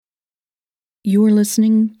You're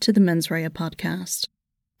listening to the Mens Rea podcast,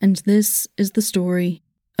 and this is the story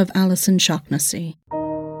of Alison Shaughnessy.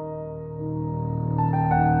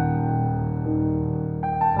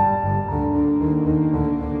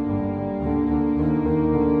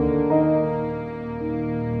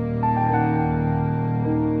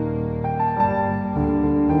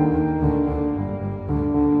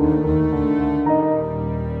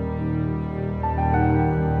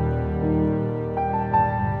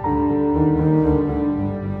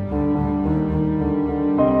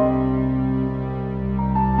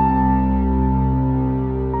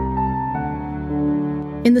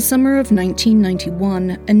 In the summer of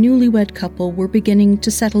 1991, a newlywed couple were beginning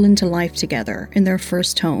to settle into life together in their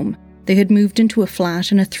first home. They had moved into a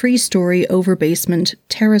flat in a 3-storey over-basement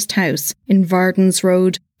terraced house in Vardens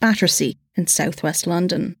Road, Battersea in southwest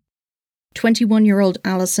London. 21-year-old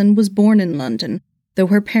Alison was born in London, though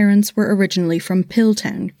her parents were originally from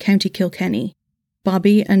Piltown, County Kilkenny.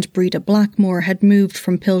 Bobby and Breda Blackmore had moved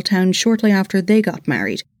from Piltown shortly after they got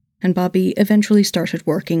married, and Bobby eventually started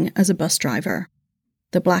working as a bus driver.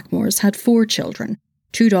 The Blackmores had 4 children,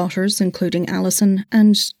 2 daughters, including Alison,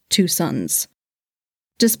 and 2 sons.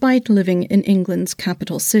 Despite living in England's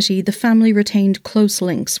capital city, the family retained close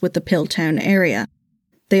links with the Piltown area.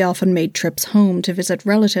 They often made trips home to visit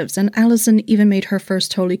relatives, and Alison even made her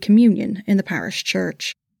first Holy Communion in the parish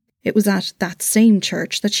church. It was at that same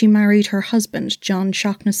church that she married her husband, John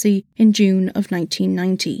Shaughnessy, in June of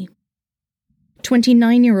 1990.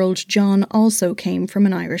 29-year-old John also came from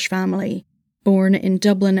an Irish family. Born in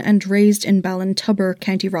Dublin and raised in Ballintubber,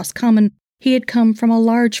 County Roscommon, he had come from a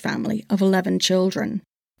large family of 11 children.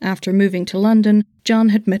 After moving to London, John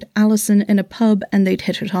had met Alison in a pub and they'd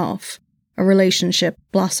hit it off. A relationship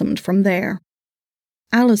blossomed from there.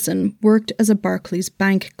 Alison worked as a Barclays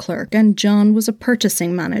bank clerk and John was a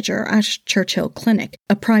purchasing manager at Churchill Clinic,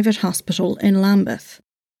 a private hospital in Lambeth.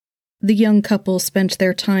 The young couple spent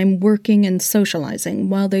their time working and socialising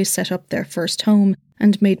while they set up their first home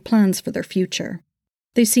and made plans for their future.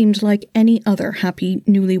 They seemed like any other happy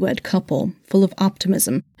newlywed couple, full of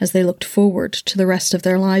optimism as they looked forward to the rest of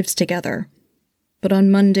their lives together. But on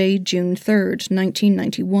Monday, June 3rd,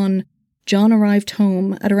 1991, John arrived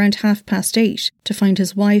home at around 8:30 to find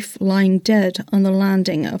his wife lying dead on the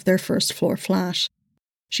landing of their first-floor flat.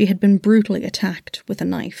 She had been brutally attacked with a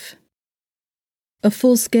knife. A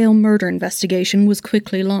full-scale murder investigation was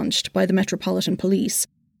quickly launched by the Metropolitan Police.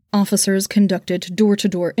 Officers conducted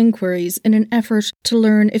door-to-door inquiries in an effort to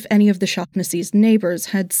learn if any of the Shaughnessy's neighbours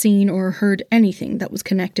had seen or heard anything that was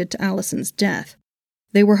connected to Alison's death.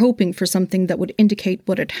 They were hoping for something that would indicate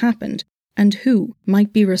what had happened and who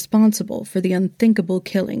might be responsible for the unthinkable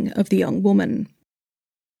killing of the young woman.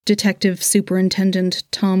 Detective Superintendent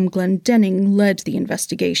Tom Glendenning led the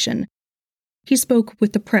investigation. He spoke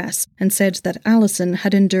with the press and said that Alison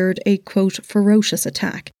had endured a, quote, ferocious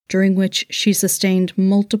attack, during which she sustained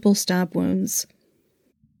multiple stab wounds.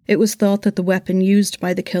 It was thought that the weapon used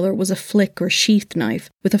by the killer was a flick or sheath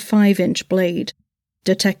knife with a 5-inch blade.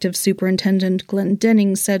 Detective Superintendent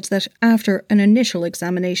Glendenning said that after an initial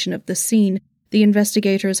examination of the scene, the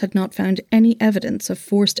investigators had not found any evidence of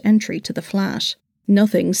forced entry to the flat.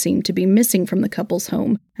 Nothing seemed to be missing from the couple's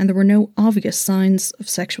home, and there were no obvious signs of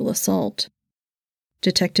sexual assault.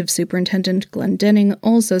 Detective Superintendent Glendenning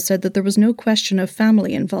also said that there was no question of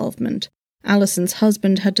family involvement. Alison's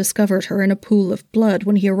husband had discovered her in a pool of blood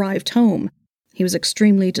when he arrived home. He was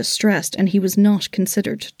extremely distressed and he was not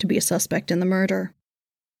considered to be a suspect in the murder.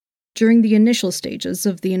 During the initial stages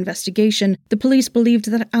of the investigation, the police believed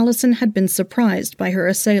that Alison had been surprised by her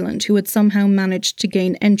assailant who had somehow managed to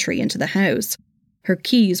gain entry into the house. Her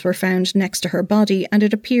keys were found next to her body and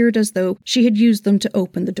it appeared as though she had used them to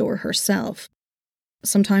open the door herself.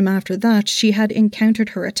 Sometime after that, she had encountered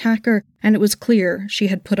her attacker, and it was clear she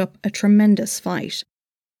had put up a tremendous fight.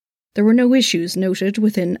 There were no issues noted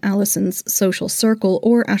within Alison's social circle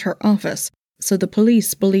or at her office, so the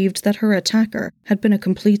police believed that her attacker had been a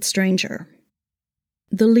complete stranger.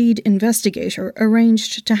 The lead investigator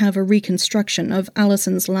arranged to have a reconstruction of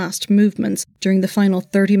Alison's last movements during the final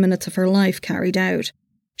 30 minutes of her life carried out.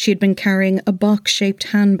 She had been carrying a box-shaped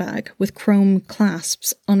handbag with chrome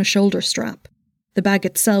clasps on a shoulder strap. The bag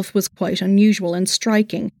itself was quite unusual and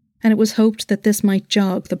striking, and it was hoped that this might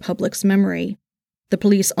jog the public's memory. The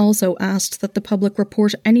police also asked that the public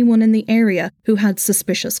report anyone in the area who had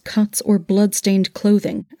suspicious cuts or blood-stained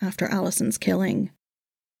clothing after Alison's killing.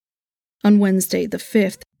 On Wednesday the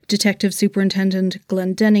 5th, Detective Superintendent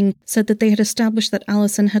Glendenning said that they had established that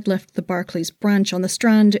Alison had left the Barclays branch on the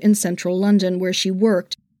Strand in central London where she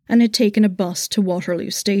worked and had taken a bus to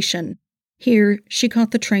Waterloo Station. Here, she caught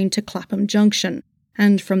the train to Clapham Junction,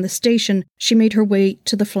 and from the station she made her way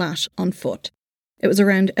to the flat on foot. It was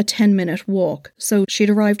around a 10-minute walk, so she'd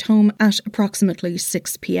arrived home at approximately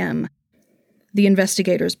 6 p.m. The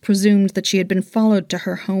investigators presumed that she had been followed to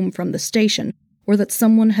her home from the station, or that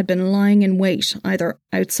someone had been lying in wait either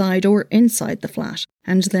outside or inside the flat,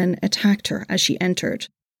 and then attacked her as she entered.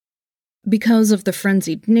 Because of the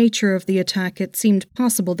frenzied nature of the attack, it seemed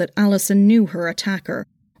possible that Alison knew her attacker,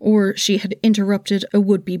 or she had interrupted a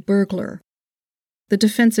would-be burglar. The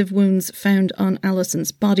defensive wounds found on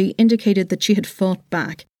Alison's body indicated that she had fought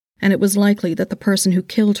back, and it was likely that the person who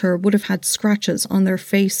killed her would have had scratches on their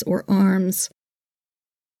face or arms.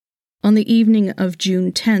 On the evening of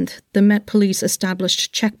June 10th, the Met Police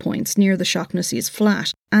established checkpoints near the Shaughnessy's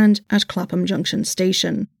flat and at Clapham Junction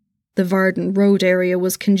Station. The Varden Road area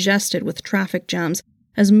was congested with traffic jams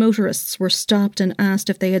as motorists were stopped and asked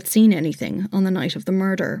if they had seen anything on the night of the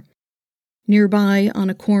murder. Nearby, on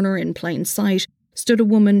a corner in plain sight, stood a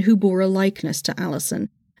woman who bore a likeness to Alison,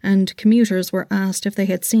 and commuters were asked if they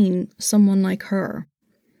had seen someone like her.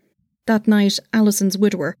 That night, Alison's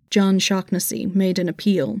widower, John Shaughnessy, made an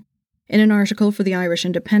appeal. In an article for the Irish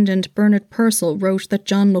Independent, Bernard Purcell wrote that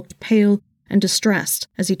John looked pale and distressed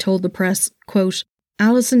as he told the press, quote,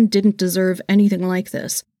 "Alison didn't deserve anything like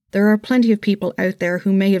this. There are plenty of people out there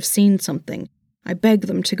who may have seen something. I beg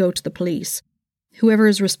them to go to the police. Whoever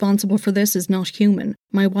is responsible for this is not human.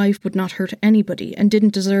 My wife would not hurt anybody and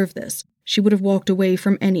didn't deserve this. She would have walked away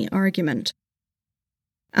from any argument."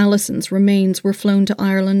 Alison's remains were flown to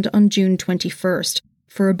Ireland on June 21st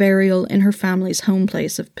for a burial in her family's home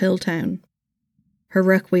place of Pilltown. Her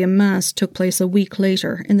requiem mass took place a week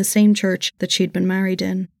later in the same church that she'd been married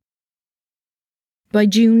in. By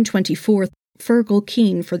June 24th, Fergal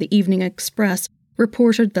Keane for the Evening Express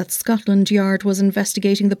reported that Scotland Yard was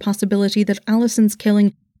investigating the possibility that Alison's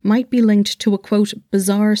killing might be linked to a, quote,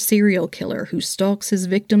 bizarre serial killer who stalks his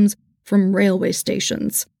victims from railway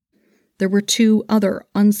stations. There were two other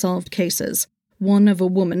unsolved cases, one of a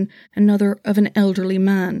woman, another of an elderly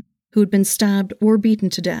man, who had been stabbed or beaten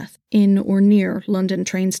to death in or near London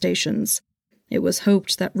train stations. It was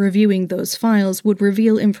hoped that reviewing those files would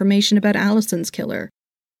reveal information about Alison's killer.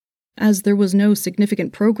 As there was no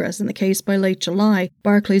significant progress in the case by late July,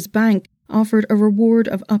 Barclays Bank offered a reward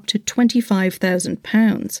of up to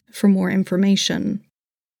 £25,000 for more information.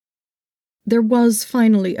 There was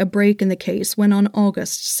finally a break in the case when on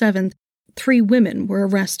August 7th, 3 women were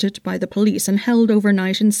arrested by the police and held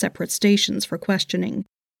overnight in separate stations for questioning.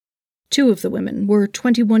 2 of the women were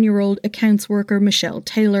 21-year-old accounts worker Michelle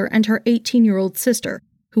Taylor and her 18-year-old sister,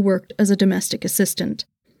 who worked as a domestic assistant.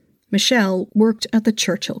 Michelle worked at the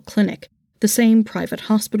Churchill Clinic, the same private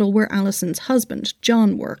hospital where Alison's husband,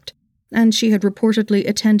 John, worked, and she had reportedly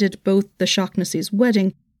attended both the Shaughnessy's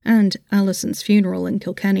wedding and Alison's funeral in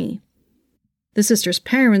Kilkenny. The sisters'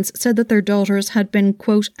 parents said that their daughters had been,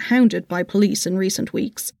 quote, hounded by police in recent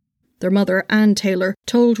weeks. Their mother, Anne Taylor,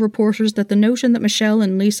 told reporters that the notion that Michelle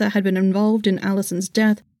and Lisa had been involved in Alison's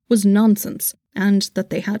death was nonsense and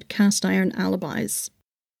that they had cast-iron alibis.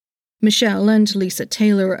 Michelle and Lisa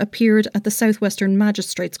Taylor appeared at the Southwestern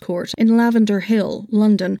Magistrates Court in Lavender Hill,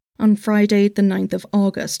 London, on Friday the 9th of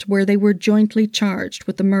August, where they were jointly charged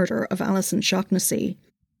with the murder of Alison Shaughnessy.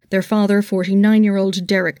 Their father, 49-year-old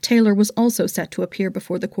Derek Taylor, was also set to appear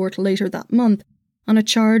before the court later that month on a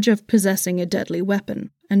charge of possessing a deadly weapon,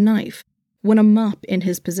 a knife, when a mop in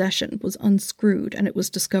his possession was unscrewed and it was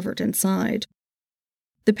discovered inside.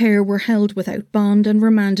 The pair were held without bond and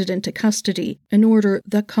remanded into custody, an order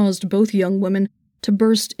that caused both young women to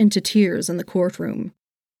burst into tears in the courtroom.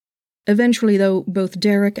 Eventually, though, both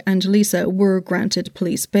Derek and Lisa were granted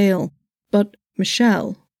police bail, but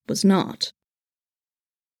Michelle was not.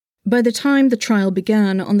 By the time the trial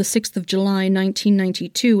began on the 6th of July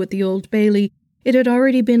 1992 at the Old Bailey, it had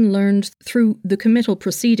already been learned through the committal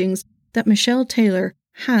proceedings that Michelle Taylor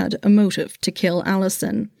had a motive to kill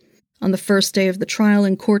Alison. On the first day of the trial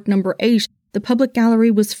in court number 8, the public gallery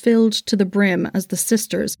was filled to the brim as the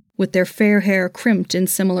sisters, with their fair hair crimped in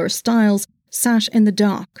similar styles, sat in the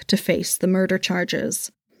dock to face the murder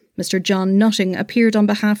charges. Mr. John Nutting appeared on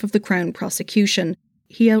behalf of the Crown prosecution.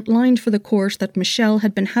 He outlined for the court that Michelle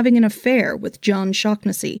had been having an affair with John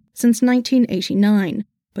Shaughnessy since 1989,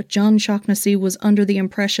 but John Shaughnessy was under the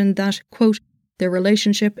impression that, quote, their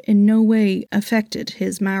relationship in no way affected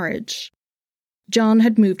his marriage. John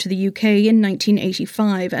had moved to the UK in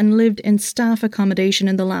 1985 and lived in staff accommodation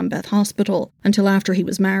in the Lambeth Hospital until after he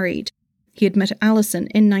was married. He had met Alison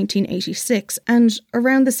in 1986, and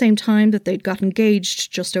around the same time that they'd got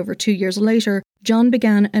engaged just over 2 years later, John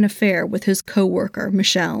began an affair with his co-worker,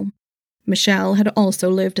 Michelle. Michelle had also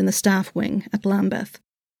lived in the staff wing at Lambeth.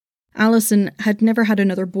 Alison had never had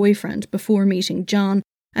another boyfriend before meeting John,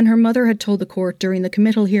 and her mother had told the court during the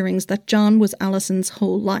committal hearings that John was Alison's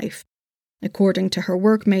whole life. According to her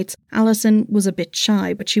workmates, Alison was a bit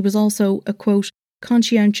shy, but she was also a, quote,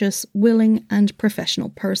 conscientious, willing and professional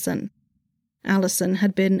person. Alison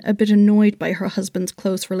had been a bit annoyed by her husband's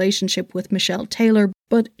close relationship with Michelle Taylor,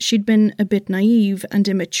 but she'd been a bit naive and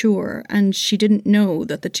immature, and she didn't know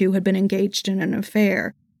that the two had been engaged in an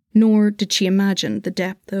affair, nor did she imagine the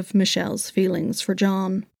depth of Michelle's feelings for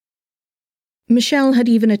John. Michelle had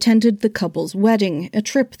even attended the couple's wedding, a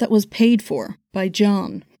trip that was paid for by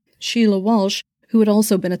John. Sheila Walsh, who had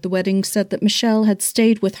also been at the wedding, said that Michelle had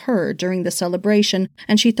stayed with her during the celebration,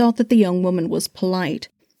 and she thought that the young woman was polite.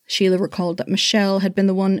 Sheila recalled that Michelle had been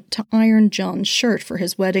the one to iron John's shirt for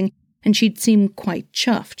his wedding, and she'd seemed quite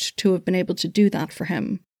chuffed to have been able to do that for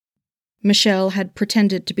him. Michelle had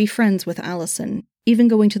pretended to be friends with Alison, even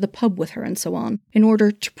going to the pub with her and so on, in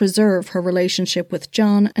order to preserve her relationship with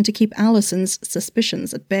John and to keep Alison's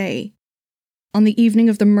suspicions at bay. On the evening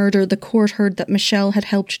of the murder, the court heard that Michelle had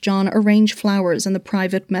helped John arrange flowers in the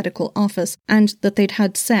private medical office and that they'd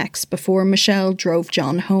had sex before Michelle drove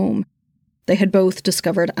John home. They had both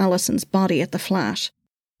discovered Alison's body at the flat.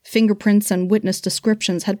 Fingerprints and witness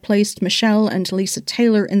descriptions had placed Michelle and Lisa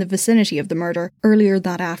Taylor in the vicinity of the murder earlier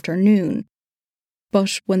that afternoon.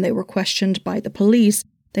 But when they were questioned by the police,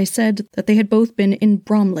 they said that they had both been in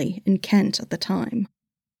Bromley in Kent at the time.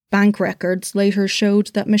 Bank records later showed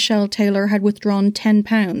that Michelle Taylor had withdrawn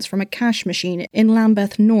 £10 from a cash machine in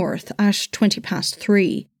Lambeth North at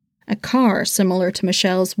 3:20. A car similar to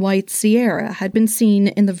Michelle's white Sierra had been seen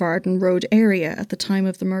in the Varden Road area at the time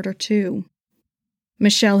of the murder too.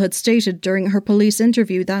 Michelle had stated during her police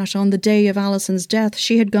interview that on the day of Alison's death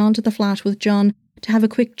she had gone to the flat with John to have a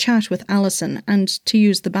quick chat with Alison and to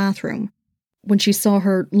use the bathroom. When she saw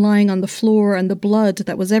her lying on the floor and the blood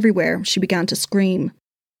that was everywhere, she began to scream.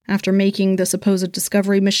 After making the supposed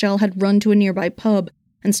discovery, Michelle had run to a nearby pub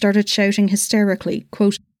and started shouting hysterically,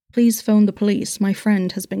 quote, "Please phone the police, my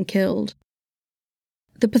friend has been killed."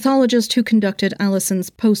 The pathologist who conducted Alison's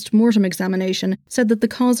post-mortem examination said that the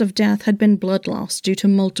cause of death had been blood loss due to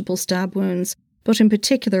multiple stab wounds, but in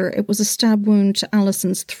particular it was a stab wound to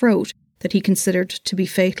Alison's throat that he considered to be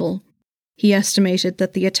fatal. He estimated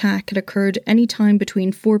that the attack had occurred any time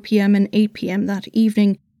between 4 p.m. and 8 p.m. that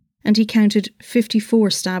evening, and he counted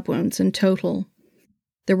 54 stab wounds in total.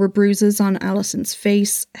 There were bruises on Alison's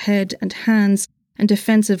face, head and hands, and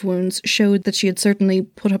defensive wounds showed that she had certainly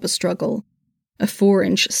put up a struggle. A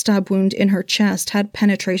 4-inch stab wound in her chest had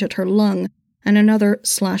penetrated her lung, and another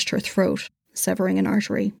slashed her throat, severing an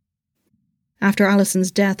artery. After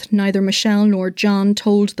Alison's death, neither Michelle nor John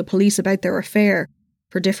told the police about their affair,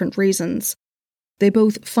 for different reasons. They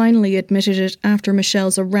both finally admitted it after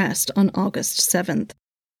Michelle's arrest on August 7th.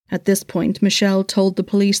 At this point, Michelle told the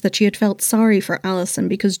police that she had felt sorry for Alison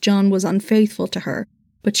because John was unfaithful to her,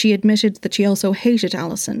 but she admitted that she also hated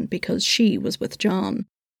Alison because she was with John.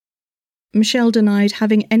 Michelle denied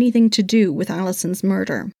having anything to do with Alison's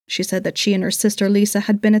murder. She said that she and her sister Lisa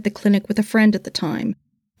had been at the clinic with a friend at the time.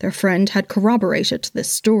 Their friend had corroborated this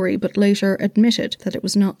story, but later admitted that it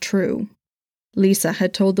was not true. Lisa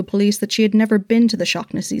had told the police that she had never been to the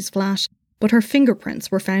Shaughnessy's flat, but her fingerprints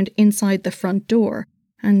were found inside the front door,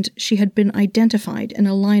 and she had been identified in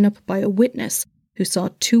a lineup by a witness who saw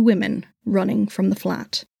 2 women running from the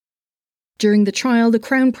flat. During the trial, the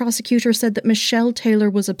Crown prosecutor said that Michelle Taylor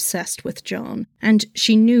was obsessed with John, and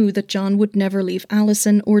she knew that John would never leave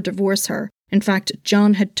Alison or divorce her. In fact,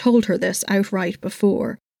 John had told her this outright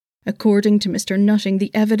before. According to Mr. Nutting,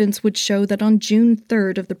 the evidence would show that on June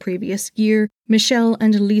 3rd of the previous year, Michelle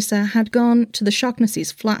and Lisa had gone to the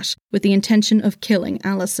Shaughnessy's flat with the intention of killing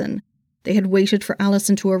Alison. They had waited for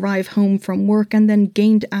Alison to arrive home from work and then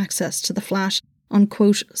gained access to the flat on,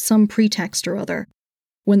 quote, some pretext or other.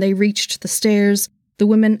 When they reached the stairs, the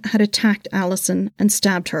women had attacked Alison and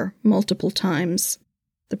stabbed her multiple times.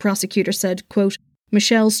 The prosecutor said, quote,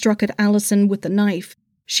 Michelle struck at Alison with the knife.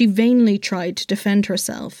 She vainly tried to defend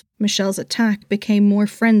herself. Michelle's attack became more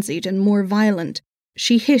frenzied and more violent.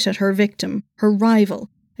 She hit at her victim, her rival,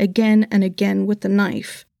 again and again with the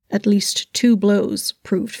knife. At least 2 blows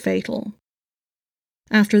proved fatal.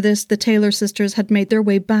 After this, the Taylor sisters had made their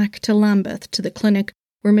way back to Lambeth to the clinic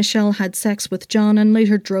where Michelle had sex with John and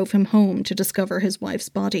later drove him home to discover his wife's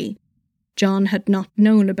body. John had not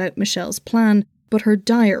known about Michelle's plan, but her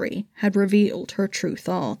diary had revealed her true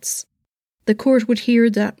thoughts. The court would hear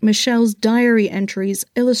that Michelle's diary entries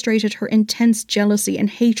illustrated her intense jealousy and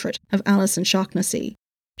hatred of Alison Shaughnessy.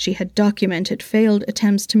 She had documented failed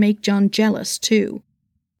attempts to make John jealous too.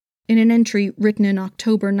 In an entry written in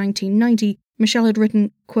October 1990, Michelle had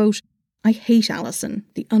written, quote, "I hate Alison,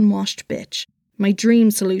 the unwashed bitch. My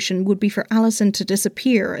dream solution would be for Alison to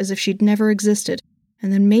disappear as if she'd never existed,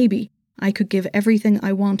 and then maybe I could give everything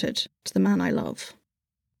I wanted to the man I love."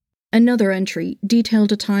 Another entry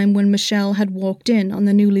detailed a time when Michelle had walked in on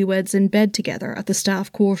the newlyweds in bed together at the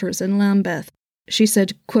staff quarters in Lambeth. She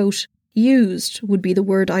said, quote, "Used would be the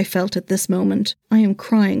word I felt at this moment. I am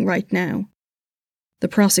crying right now." The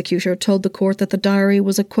prosecutor told the court that the diary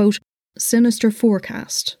was a, quote, "sinister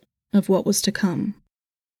forecast of what was to come."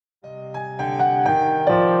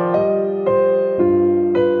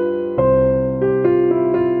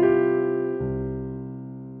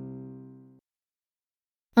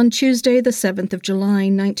 On Tuesday, the 7th of July,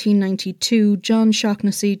 1992, John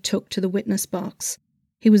Shaughnessy took to the witness box.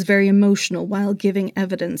 He was very emotional while giving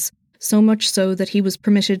evidence, so much so that he was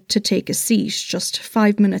permitted to take a seat just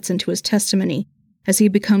 5 minutes into his testimony, as he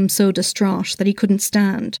had become so distraught that he couldn't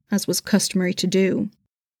stand, as was customary to do.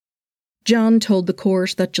 John told the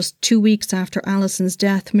court that just 2 weeks after Alison's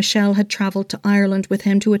death, Michelle had travelled to Ireland with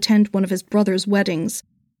him to attend one of his brother's weddings.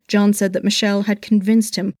 John said that Michelle had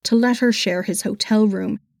convinced him to let her share his hotel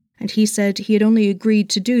room, and he said he had only agreed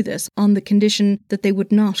to do this on the condition that they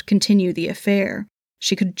would not continue the affair.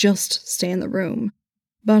 She could just stay in the room.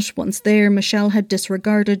 But once there, Michelle had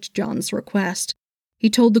disregarded John's request. He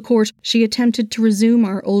told the court, "She attempted to resume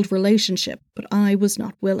our old relationship, but I was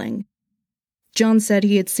not willing." John said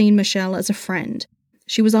he had seen Michelle as a friend.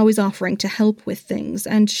 She was always offering to help with things,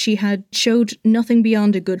 and she had showed nothing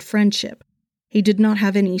beyond a good friendship. He did not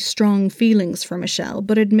have any strong feelings for Michelle,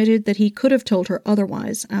 but admitted that he could have told her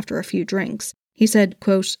otherwise after a few drinks. He said,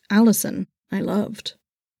 quote, "Alison, I loved."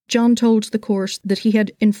 John told the court that he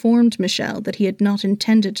had informed Michelle that he had not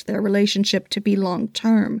intended their relationship to be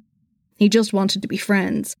long-term. He just wanted to be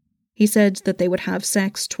friends. He said that they would have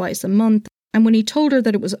sex twice a month, and when he told her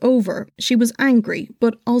that it was over, she was angry,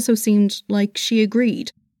 but also seemed like she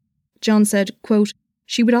agreed. John said, quote,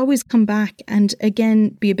 "She would always come back and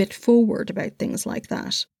again be a bit forward about things like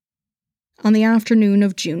that." On the afternoon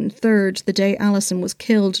of June 3rd, the day Alison was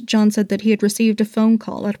killed, John said that he had received a phone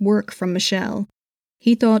call at work from Michelle.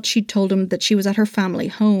 He thought she'd told him that she was at her family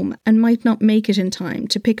home and might not make it in time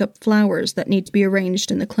to pick up flowers that need to be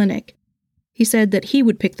arranged in the clinic. He said that he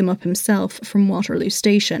would pick them up himself from Waterloo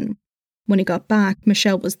Station. When he got back,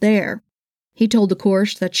 Michelle was there. He told the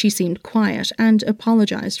court that she seemed quiet and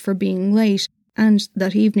apologised for being late, and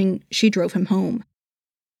that evening she drove him home.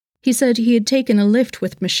 He said he had taken a lift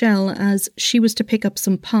with Michelle as she was to pick up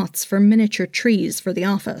some pots for miniature trees for the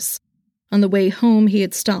office. On the way home, he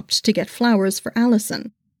had stopped to get flowers for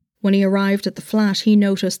Alison. When he arrived at the flat, he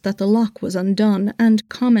noticed that the lock was undone and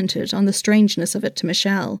commented on the strangeness of it to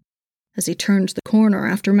Michelle. As he turned the corner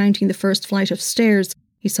after mounting the first flight of stairs,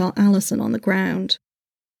 he saw Alison on the ground.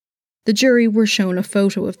 The jury were shown a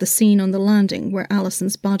photo of the scene on the landing where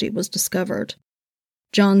Alison's body was discovered.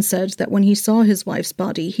 John said that when he saw his wife's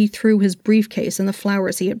body, he threw his briefcase and the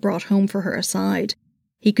flowers he had brought home for her aside.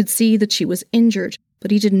 He could see that she was injured,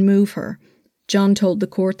 but he didn't move her. John told the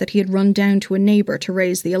court that he had run down to a neighbour to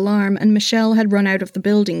raise the alarm, and Michelle had run out of the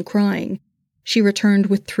building crying. She returned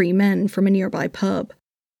with 3 men from a nearby pub.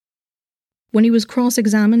 When he was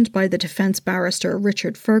cross-examined by the defence barrister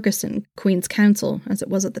Richard Ferguson, Queen's Counsel, as it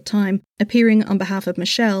was at the time, appearing on behalf of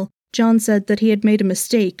Michelle, John said that he had made a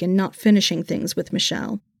mistake in not finishing things with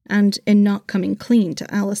Michelle, and in not coming clean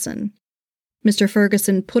to Alison. Mr.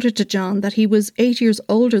 Ferguson put it to John that he was 8 years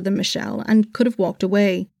older than Michelle and could have walked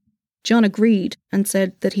away. John agreed and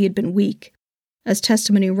said that he had been weak. As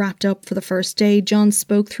testimony wrapped up for the first day, John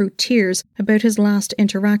spoke through tears about his last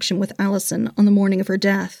interaction with Alison on the morning of her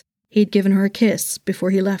death. He had given her a kiss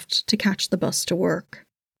before he left to catch the bus to work.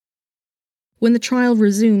 When the trial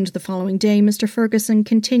resumed the following day, Mr. Ferguson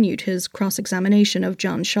continued his cross-examination of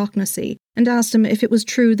John Shaughnessy and asked him if it was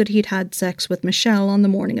true that he had had sex with Michelle on the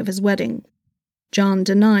morning of his wedding. John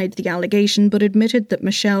denied the allegation but admitted that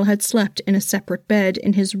Michelle had slept in a separate bed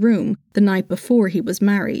in his room the night before he was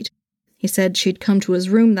married. He said she'd come to his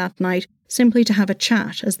room that night simply to have a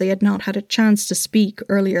chat as they had not had a chance to speak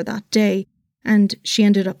earlier that day, and she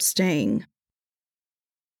ended up staying.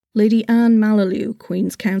 Lady Anne Mallaloo,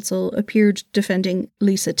 Queen's Counsel, appeared defending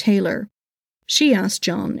Lisa Taylor. She asked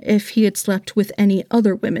John if he had slept with any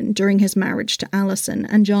other women during his marriage to Alison,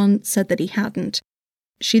 and John said that he hadn't.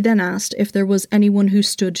 She then asked if there was anyone who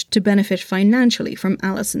stood to benefit financially from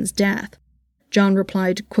Alison's death. John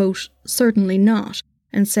replied, quote, "Certainly not,"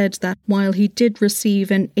 and said that while he did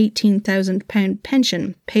receive an £18,000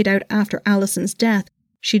 pension paid out after Alison's death,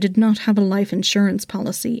 she did not have a life insurance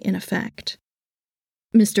policy in effect.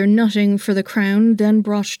 Mr. Nutting for the Crown then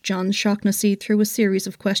brought John Shaughnessy through a series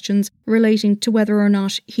of questions relating to whether or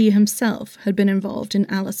not he himself had been involved in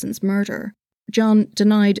Alison's murder. John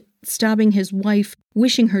denied stabbing his wife,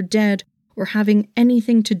 wishing her dead, or having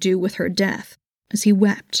anything to do with her death, as he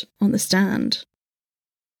wept on the stand.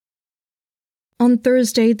 On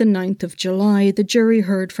Thursday, the 9th of July, the jury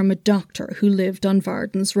heard from a doctor who lived on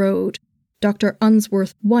Vardens Road. Dr.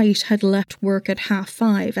 Unsworth White had left work at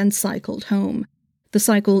 5:30 and cycled home. The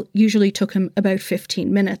cycle usually took him about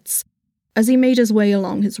 15 minutes. As he made his way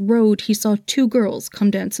along his road, he saw two girls come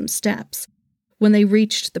down some steps. When they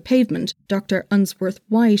reached the pavement, Dr. Unsworth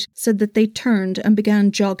White said that they turned and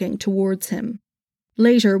began jogging towards him.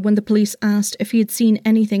 Later, when the police asked if he had seen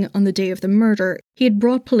anything on the day of the murder, he had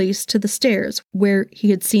brought police to the stairs where he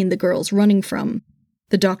had seen the girls running from.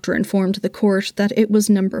 The doctor informed the court that it was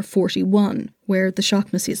number 41, where the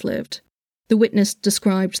Shaughnessy's lived. The witness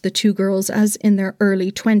described the two girls as in their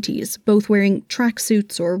early 20s, both wearing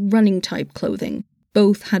tracksuits or running-type clothing.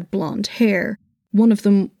 Both had blonde hair. One of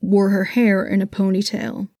them wore her hair in a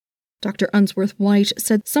ponytail. Dr. Unsworth White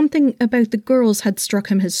said something about the girls had struck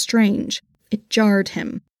him as strange. It jarred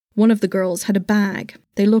him. One of the girls had a bag.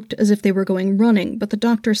 They looked as if they were going running, but the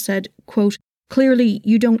doctor said, quote, "Clearly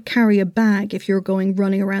you don't carry a bag if you're going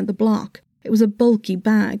running around the block. It was a bulky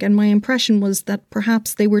bag, and my impression was that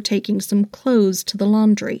perhaps they were taking some clothes to the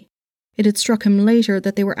laundry." It had struck him later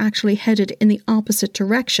that they were actually headed in the opposite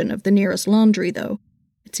direction of the nearest laundry, though.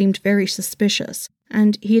 It seemed very suspicious,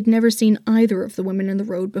 and he had never seen either of the women in the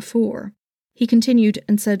road before. He continued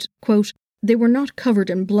and said, quote, "They were not covered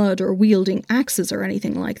in blood or wielding axes or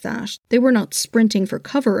anything like that. They were not sprinting for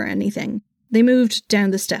cover or anything. They moved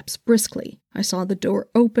down the steps briskly. I saw the door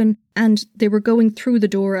open, and they were going through the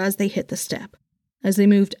door as they hit the step. As they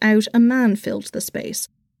moved out, a man filled the space.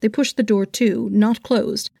 They pushed the door to, not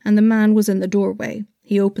closed, and the man was in the doorway.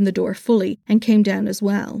 He opened the door fully and came down as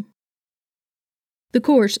well." The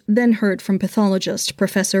court then heard from pathologist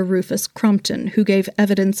Professor Rufus Crompton, who gave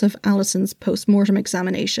evidence of Alison's post-mortem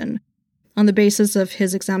examination. On the basis of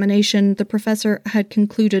his examination, the professor had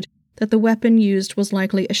concluded that the weapon used was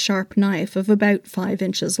likely a sharp knife of about 5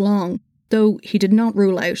 inches long, though he did not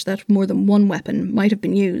rule out that more than one weapon might have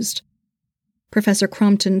been used. Professor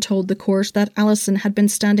Crompton told the court that Alison had been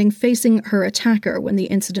standing facing her attacker when the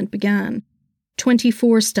incident began.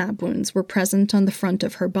 24 stab wounds were present on the front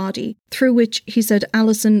of her body, through which he said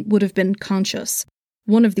Alison would have been conscious.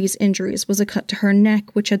 One of these injuries was a cut to her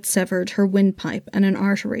neck which had severed her windpipe and an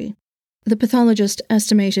artery. The pathologist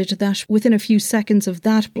estimated that within a few seconds of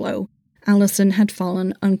that blow, Alison had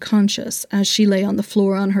fallen unconscious as she lay on the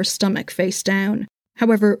floor on her stomach face down.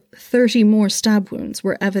 However, 30 more stab wounds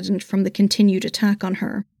were evident from the continued attack on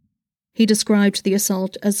her. He described the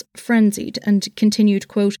assault as frenzied and continued,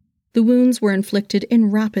 quote, "The wounds were inflicted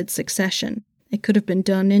in rapid succession. It could have been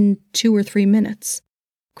done in 2 or 3 minutes.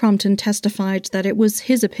 Crompton testified that it was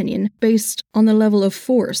his opinion, based on the level of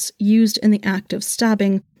force used in the act of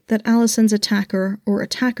stabbing, that Alison's attacker or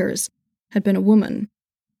attackers had been a woman.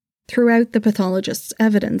 Throughout the pathologist's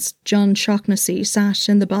evidence, John Shaughnessy sat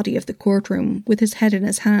in the body of the courtroom with his head in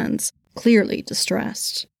his hands, clearly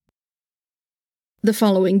distressed. The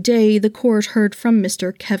following day, the court heard from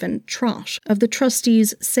Mr. Kevin Trott of the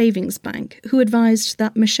Trustees' Savings Bank, who advised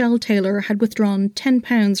that Michelle Taylor had withdrawn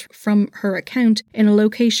 £10 from her account in a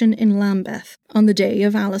location in Lambeth on the day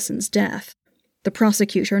of Alison's death. The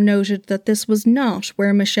prosecutor noted that this was not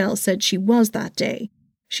where Michelle said she was that day.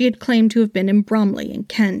 She had claimed to have been in Bromley in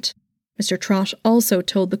Kent. Mr. Trott also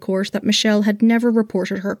told the court that Michelle had never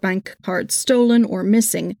reported her bank card stolen or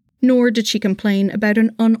missing, nor did she complain about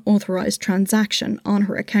an unauthorised transaction on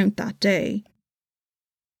her account that day.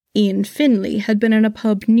 Ian Finlay had been in a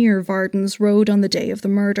pub near Vardens Road on the day of the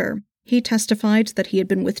murder. He testified that he had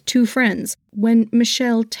been with 2 friends when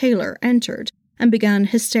Michelle Taylor entered and began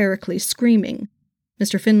hysterically screaming.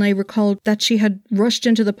 Mr. Finlay recalled that she had rushed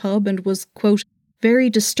into the pub and was, quote, "very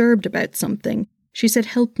disturbed about something. She said,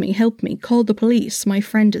 'Help me, call the police, my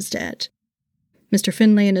friend is dead.'" Mr.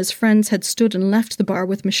 Finlay and his friends had stood and left the bar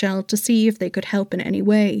with Michelle to see if they could help in any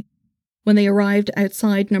way. When they arrived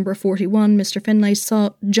outside number 41, Mr. Finlay saw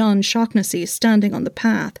John Shaughnessy standing on the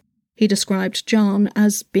path. He described John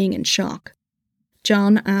as being in shock.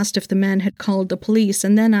 John asked if the men had called the police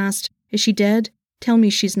and then asked, "Is she dead? Tell me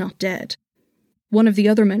she's not dead." One of the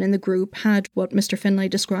other men in the group had what Mr. Finlay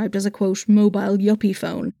described as a, quote, "mobile yuppie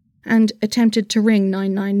phone," and attempted to ring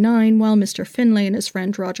 999 while Mr. Finlay and his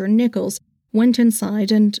friend Roger Nichols went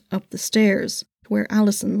inside and up the stairs, where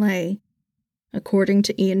Alison lay. According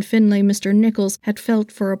to Ian Finlay, Mr. Nichols had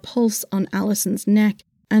felt for a pulse on Alison's neck,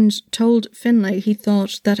 and told Finlay he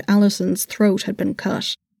thought that Alison's throat had been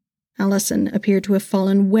cut. Alison appeared to have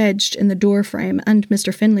fallen wedged in the doorframe, and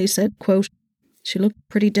Mr. Finlay said, quote, "She looked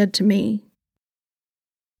pretty dead to me."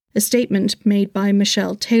 A statement made by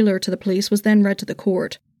Michelle Taylor to the police was then read to the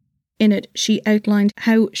court. In it, she outlined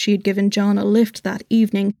how she had given John a lift that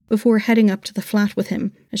evening before heading up to the flat with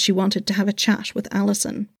him, as she wanted to have a chat with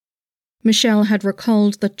Alison. Michelle had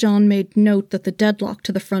recalled that John made note that the deadlock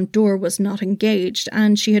to the front door was not engaged,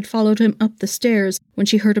 and she had followed him up the stairs when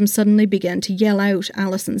she heard him suddenly begin to yell out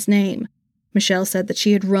Alison's name. Michelle said that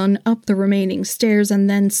she had run up the remaining stairs and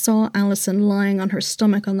then saw Alison lying on her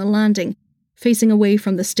stomach on the landing, facing away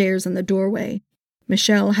from the stairs and the doorway.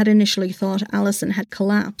 Michelle had initially thought Alison had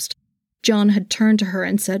collapsed. John had turned to her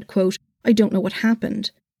and said, quote, "I don't know what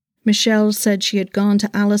happened." Michelle said she had gone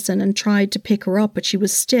to Alison and tried to pick her up, but she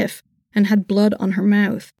was stiff and had blood on her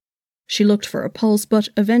mouth. She looked for a pulse, but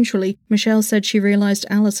eventually Michelle said she realised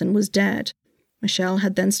Alison was dead. Michelle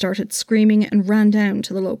had then started screaming and ran down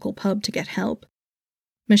to the local pub to get help.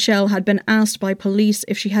 Michelle had been asked by police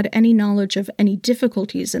if she had any knowledge of any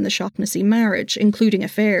difficulties in the Shaughnessy marriage, including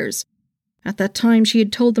affairs. At that time, she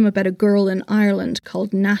had told them about a girl in Ireland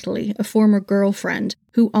called Natalie, a former girlfriend,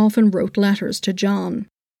 who often wrote letters to John.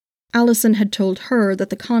 Alison had told her that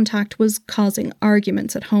the contact was causing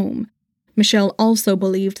arguments at home. Michelle also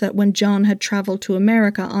believed that when John had travelled to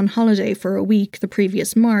America on holiday for a week the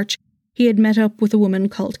previous March, he had met up with a woman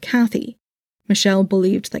called Kathy. Michelle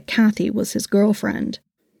believed that Kathy was his girlfriend.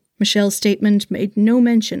 Michelle's statement made no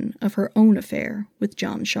mention of her own affair with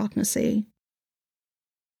John Shaughnessy.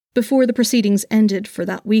 Before the proceedings ended for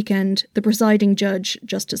that weekend, the presiding judge,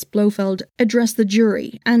 Justice Blofeld, addressed the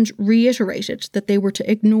jury and reiterated that they were to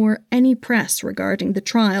ignore any press regarding the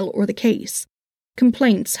trial or the case.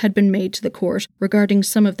 Complaints had been made to the court regarding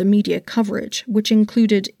some of the media coverage, which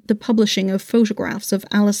included the publishing of photographs of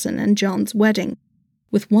Alison and John's wedding,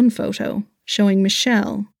 with one photo showing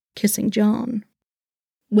Michelle kissing John.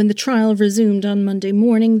 When the trial resumed on Monday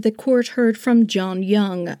morning, the court heard from John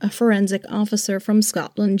Young, a forensic officer from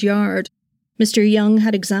Scotland Yard. Mr. Young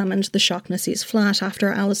had examined the Shaughnessy's flat after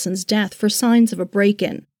Alison's death for signs of a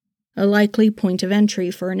break-in. A likely point of entry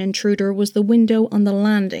for an intruder was the window on the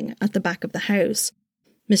landing at the back of the house.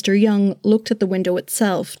 Mr. Young looked at the window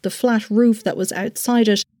itself, the flat roof that was outside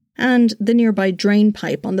it, and the nearby drain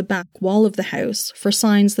pipe on the back wall of the house for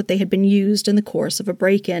signs that they had been used in the course of a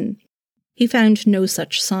break-in. He found no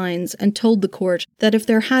such signs and told the court that if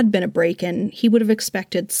there had been a break-in, he would have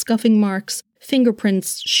expected scuffing marks,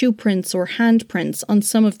 fingerprints, shoe prints, or handprints on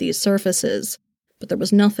some of these surfaces. But there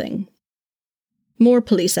was nothing. More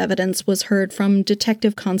police evidence was heard from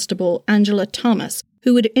Detective Constable Angela Thomas,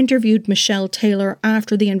 who had interviewed Michelle Taylor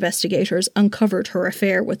after the investigators uncovered her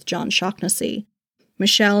affair with John Shaughnessy.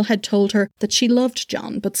 Michelle had told her that she loved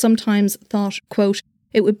John, but sometimes thought, quote,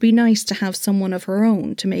 "It would be nice to have someone of her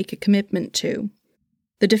own to make a commitment to."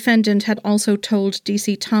 The defendant had also told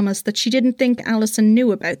DC Thomas that she didn't think Alison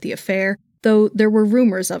knew about the affair, though there were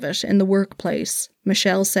rumours of it in the workplace.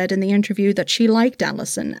 Michelle said in the interview that she liked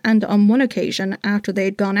Alison, and on one occasion, after they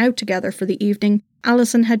had gone out together for the evening,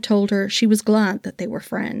 Alison had told her she was glad that they were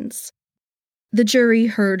friends. The jury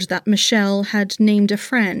heard that Michelle had named a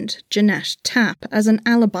friend, Jeanette Tapp, as an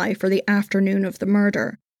alibi for the afternoon of the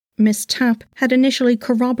murder. Miss Tapp had initially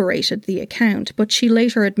corroborated the account, but she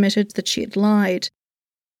later admitted that she had lied.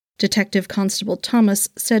 Detective Constable Thomas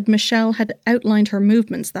said Michelle had outlined her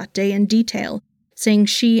movements that day in detail, saying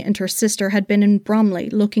she and her sister had been in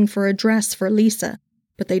Bromley looking for a dress for Lisa,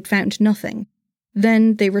 but they'd found nothing.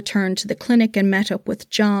 Then they returned to the clinic and met up with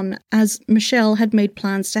John, as Michelle had made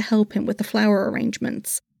plans to help him with the flower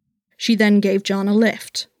arrangements. She then gave John a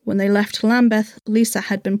lift. When they left Lambeth, Lisa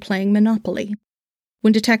had been playing Monopoly.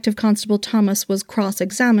 When Detective Constable Thomas was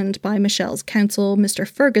cross-examined by Michelle's counsel, Mr.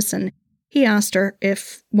 Ferguson, he asked her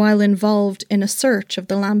if, while involved in a search of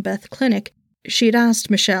the Lambeth clinic, she had asked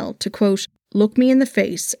Michelle to, quote, "Look me in the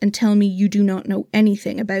face and tell me you do not know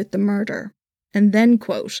anything about the murder. And then,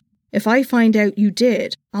 quote, if I find out you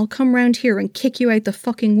did, I'll come round here and kick you out the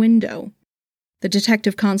fucking window." The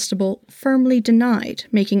detective constable firmly denied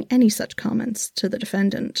making any such comments to the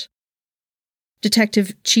defendant.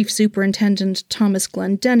 Detective Chief Superintendent Thomas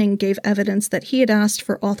Glendenning gave evidence that he had asked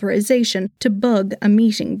for authorization to bug a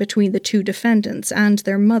meeting between the two defendants and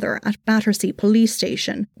their mother at Battersea Police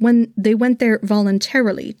Station when they went there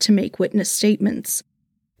voluntarily to make witness statements.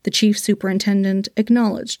 The Chief Superintendent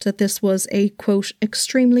acknowledged that this was a, quote,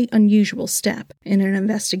 extremely unusual step in an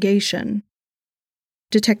investigation.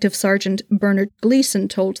 Detective Sergeant Bernard Gleeson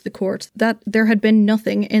told the court that there had been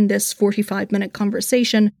nothing in this 45-minute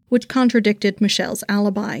conversation which contradicted Michelle's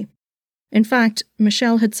alibi. In fact,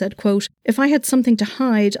 Michelle had said, quote, "If I had something to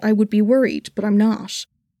hide, I would be worried, but I'm not."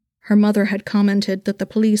 Her mother had commented that the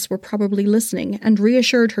police were probably listening and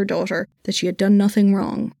reassured her daughter that she had done nothing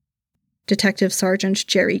wrong. Detective Sergeant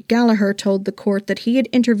Jerry Gallagher told the court that he had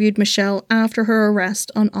interviewed Michelle after her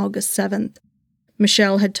arrest on August 7th.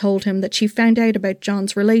 Michelle had told him that she found out about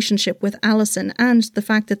John's relationship with Alison and the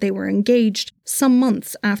fact that they were engaged some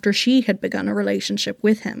months after she had begun a relationship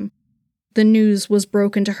with him. The news was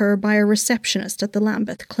broken to her by a receptionist at the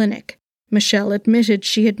Lambeth clinic. Michelle admitted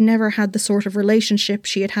she had never had the sort of relationship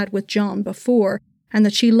she had had with John before, and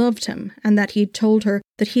that she loved him, and that he'd told her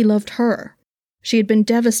that he loved her. She had been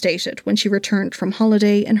devastated when she returned from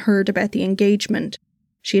holiday and heard about the engagement.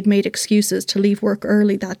 She had made excuses to leave work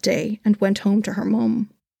early that day and went home to her mum.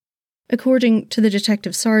 According to the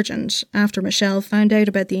detective sergeant, after Michelle found out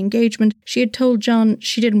about the engagement, she had told John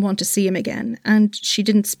she didn't want to see him again, and she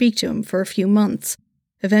didn't speak to him for a few months.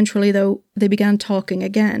 Eventually, though, they began talking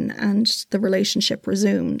again, and the relationship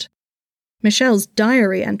resumed. Michelle's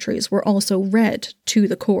diary entries were also read to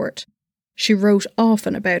the court. She wrote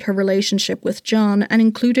often about her relationship with John and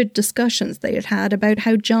included discussions they had had about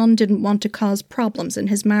how John didn't want to cause problems in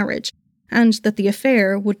his marriage, and that the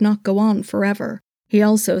affair would not go on forever. He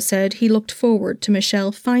also said he looked forward to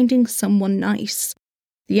Michelle finding someone nice.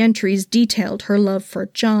 The entries detailed her love for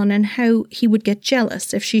John and how he would get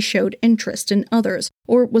jealous if she showed interest in others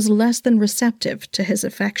or was less than receptive to his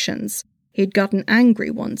affections. He had gotten angry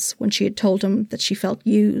once when she had told him that she felt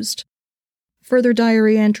used. Further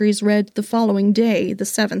diary entries read the following day, the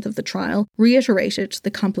 7th of the trial, reiterated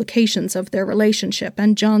the complications of their relationship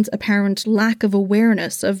and John's apparent lack of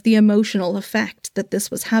awareness of the emotional effect that this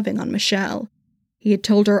was having on Michelle. He had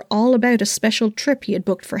told her all about a special trip he had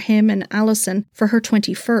booked for him and Alison for her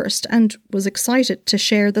 21st and was excited to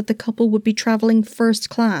share that the couple would be travelling first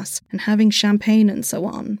class and having champagne and so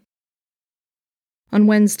on. On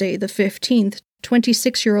Wednesday, the 15th,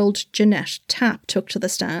 26-year-old Jeanette Tapp took to the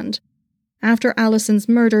stand. After Alison's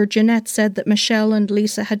murder, Jeanette said that Michelle and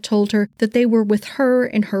Lisa had told her that they were with her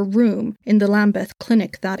in her room in the Lambeth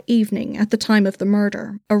clinic that evening at the time of the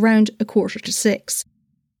murder, around 5:45.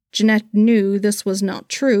 Jeanette knew this was not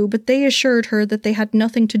true, but they assured her that they had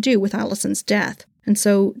nothing to do with Alison's death, and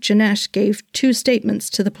so Jeanette gave 2 statements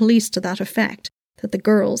to the police to that effect, that the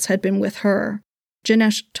girls had been with her.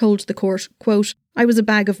 Jeanette told the court, quote, "I was a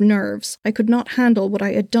bag of nerves. I could not handle what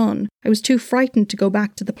I had done. I was too frightened to go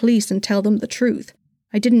back to the police and tell them the truth.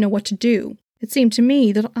 I didn't know what to do. It seemed to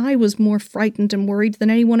me that I was more frightened and worried than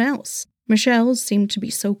anyone else. Michelle seemed to be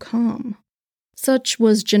so calm." Such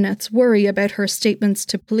was Jeanette's worry about her statements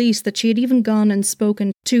to police that she had even gone and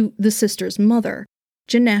spoken to the sister's mother.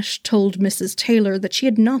 Jeanette told Mrs. Taylor that she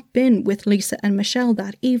had not been with Lisa and Michelle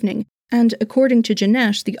that evening, and according to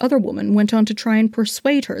Jeanette, the other woman went on to try and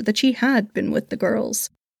persuade her that she had been with the girls.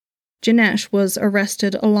 Jeanette was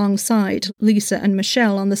arrested alongside Lisa and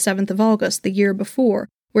Michelle on the 7th of August the year before,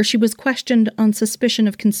 where she was questioned on suspicion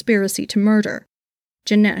of conspiracy to murder.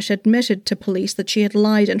 Jeanette admitted to police that she had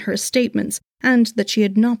lied in her statements and that she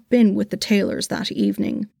had not been with the Taylors that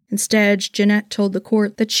evening. Instead, Jeanette told the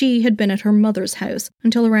court that she had been at her mother's house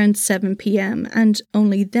until around 7 p.m. and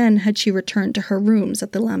only then had she returned to her rooms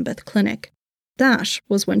at the Lambeth clinic. That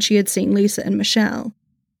was when she had seen Lisa and Michelle.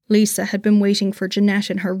 Lisa had been waiting for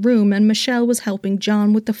Jeanette in her room and Michelle was helping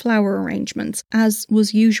John with the flower arrangements, as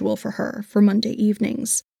was usual for her for Monday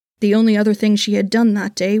evenings. The only other thing she had done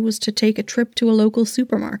that day was to take a trip to a local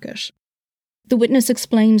supermarket. The witness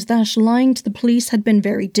explained that lying to the police had been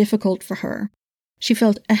very difficult for her. She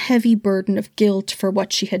felt a heavy burden of guilt for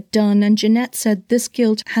what she had done, and Jeanette said this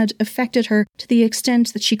guilt had affected her to the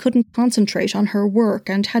extent that she couldn't concentrate on her work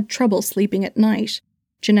and had trouble sleeping at night.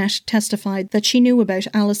 Jeanette testified that she knew about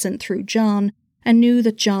Alison through John, and knew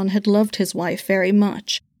that John had loved his wife very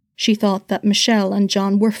much. She thought that Michelle and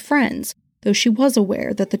John were friends, though she was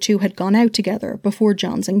aware that the two had gone out together before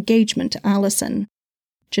John's engagement to Alison.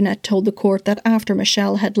 Jeanette told the court that after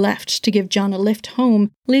Michelle had left to give John a lift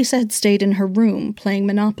home, Lisa had stayed in her room playing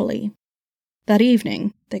Monopoly. That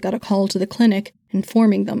evening, they got a call to the clinic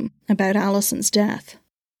informing them about Alison's death.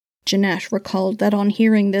 Jeanette recalled that on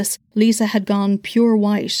hearing this, Lisa had gone pure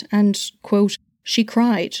white and, quote, "she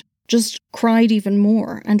cried, just cried even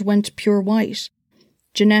more and went pure white."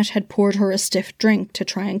 Jeanette had poured her a stiff drink to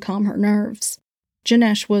try and calm her nerves.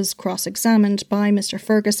 Jeanette was cross-examined by Mr.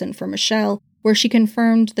 Ferguson for Michelle, where she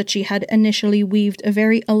confirmed that she had initially weaved a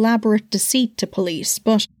very elaborate deceit to police,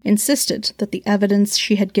 but insisted that the evidence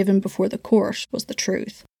she had given before the court was the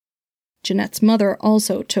truth. Jeanette's mother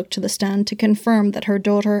also took to the stand to confirm that her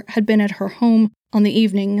daughter had been at her home on the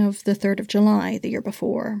evening of the 3rd of July the year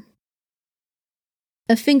before.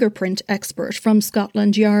 A fingerprint expert from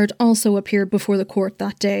Scotland Yard also appeared before the court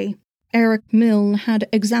that day. Eric Milne had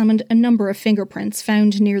examined a number of fingerprints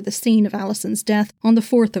found near the scene of Alison's death on the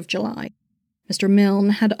 4th of July. Mr. Milne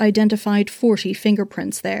had identified 40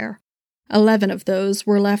 fingerprints there. 11 of those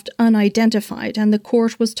were left unidentified, and the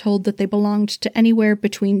court was told that they belonged to anywhere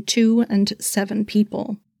between 2 and 7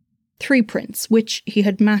 people. 3 prints, which he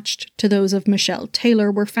had matched to those of Michelle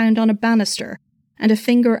Taylor, were found on a banister, and a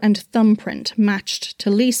finger and thumbprint matched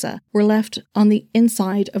to Lisa were left on the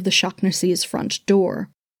inside of the Shaughnessy's front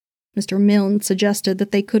door. Mr. Milne suggested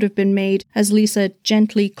that they could have been made as Lisa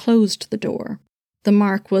gently closed the door. The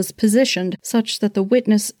mark was positioned such that the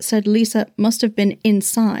witness said Lisa must have been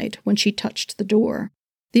inside when she touched the door.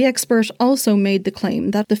 The expert also made the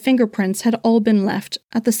claim that the fingerprints had all been left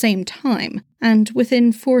at the same time, and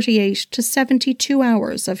within 48 to 72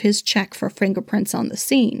 hours of his check for fingerprints on the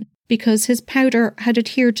scene, because his powder had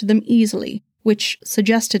adhered to them easily, which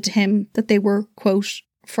suggested to him that they were, quote,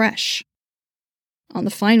 fresh. On the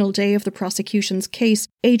final day of the prosecution's case,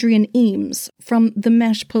 Adrian Eames from the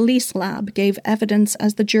Met Police Lab gave evidence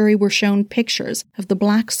as the jury were shown pictures of the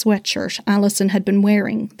black sweatshirt Alison had been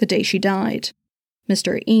wearing the day she died.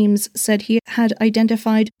 Mr. Eames said he had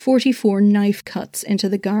identified 44 knife cuts into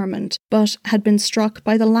the garment, but had been struck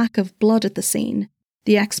by the lack of blood at the scene.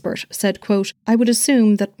 The expert said, quote, I would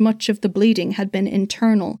assume that much of the bleeding had been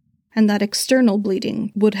internal, and that external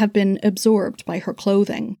bleeding would have been absorbed by her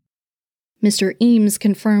clothing. Mr. Eames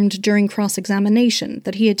confirmed during cross-examination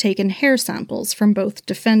that he had taken hair samples from both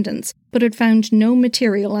defendants, but had found no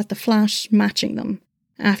material at the flat matching them.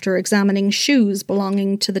 After examining shoes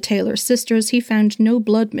belonging to the Taylor sisters, he found no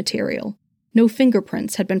blood material. No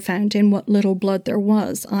fingerprints had been found in what little blood there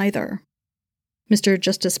was, either. Mr.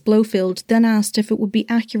 Justice Blofield then asked if it would be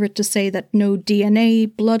accurate to say that no DNA,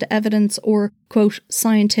 blood evidence, or, quote,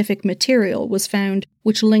 scientific material was found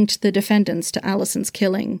which linked the defendants to Alison's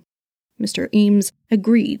killing. Mr. Eames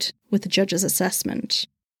agreed with the judge's assessment.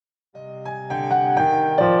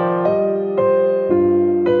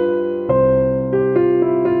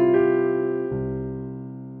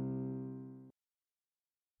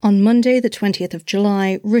 On Monday, the 20th of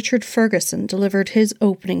July, Richard Ferguson delivered his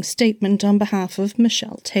opening statement on behalf of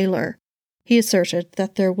Michelle Taylor. He asserted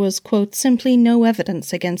that there was, quote, simply no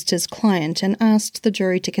evidence against his client and asked the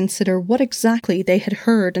jury to consider what exactly they had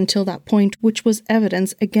heard until that point, which was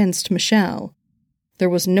evidence against Michelle. There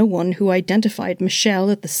was no one who identified Michelle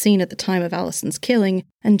at the scene at the time of Alison's killing,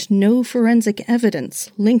 and no forensic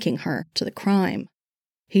evidence linking her to the crime.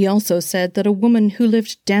 He also said that a woman who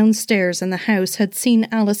lived downstairs in the house had seen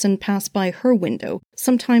Alison pass by her window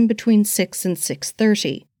sometime between 6 and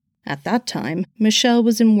 6:30. At that time, Michelle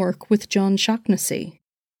was in work with John Shaughnessy.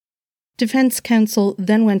 Defence counsel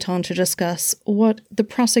then went on to discuss what the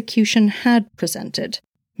prosecution had presented,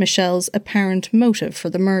 Michelle's apparent motive for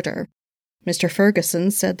the murder. Mr. Ferguson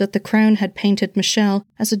said that the Crown had painted Michelle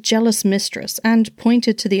as a jealous mistress and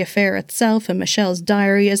pointed to the affair itself and Michelle's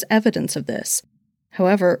diary as evidence of this.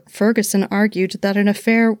 However, Ferguson argued that an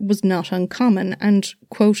affair was not uncommon and,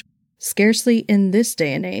 quote, scarcely in this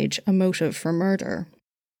day and age a motive for murder.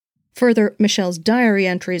 Further, Michelle's diary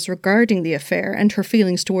entries regarding the affair and her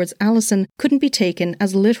feelings towards Alison couldn't be taken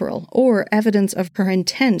as literal or evidence of her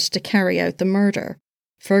intent to carry out the murder.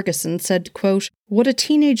 Ferguson said, quote, what a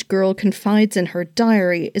teenage girl confides in her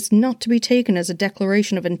diary is not to be taken as a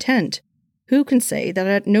declaration of intent. Who can say that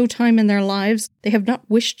at no time in their lives they have not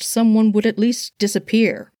wished someone would at least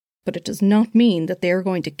disappear? But it does not mean that they are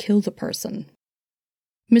going to kill the person.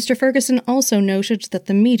 Mr. Ferguson also noted that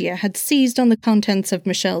the media had seized on the contents of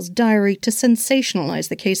Michelle's diary to sensationalise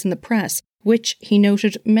the case in the press, which, he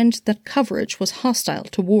noted, meant that coverage was hostile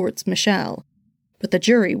towards Michelle. But the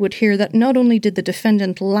jury would hear that not only did the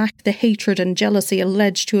defendant lack the hatred and jealousy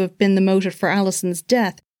alleged to have been the motive for Alison's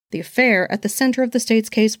death, the affair at the centre of the state's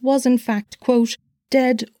case was in fact, quote,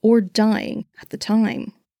 dead or dying at the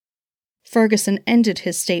time. Ferguson ended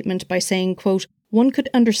his statement by saying, quote, one could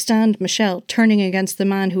understand Michelle turning against the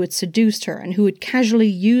man who had seduced her and who had casually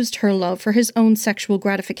used her love for his own sexual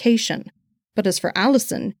gratification. But as for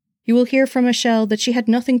Alison, you will hear from Michelle that she had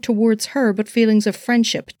nothing towards her but feelings of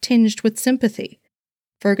friendship tinged with sympathy.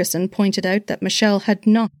 Ferguson pointed out that Michelle had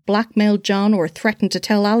not blackmailed John or threatened to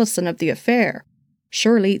tell Alison of the affair.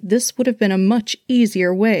 Surely this would have been a much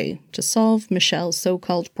easier way to solve Michelle's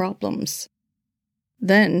so-called problems.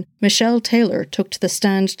 Then, Michelle Taylor took to the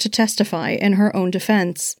stand to testify in her own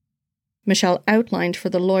defence. Michelle outlined for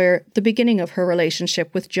the lawyer the beginning of her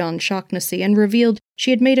relationship with John Shaughnessy and revealed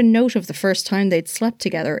she had made a note of the first time they'd slept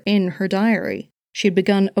together in her diary. She had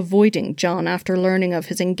begun avoiding John after learning of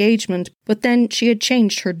his engagement, but then she had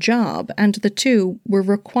changed her job, and the two were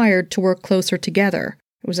required to work closer together.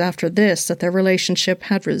 It was after this that their relationship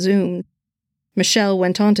had resumed. Michelle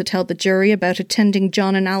went on to tell the jury about attending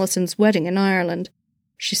John and Alison's wedding in Ireland.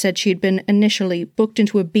 She said she had been initially booked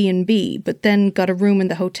into a B&B, but then got a room in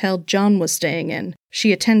the hotel John was staying in.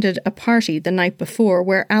 She attended a party the night before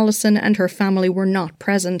where Alison and her family were not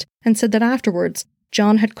present, and said that afterwards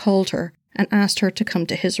John had called her and asked her to come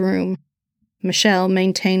to his room. Michelle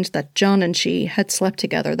maintained that John and she had slept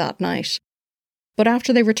together that night. But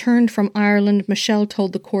after they returned from Ireland, Michelle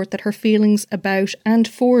told the court that her feelings about and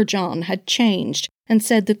for John had changed, and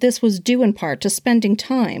said that this was due in part to spending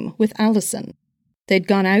time with Alison. They'd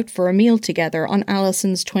gone out for a meal together on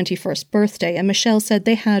Alison's 21st birthday, and Michelle said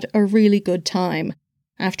they had a really good time.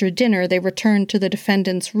 After dinner, they returned to the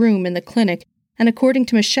defendant's room in the clinic, and according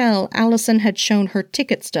to Michelle, Alison had shown her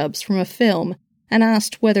ticket stubs from a film and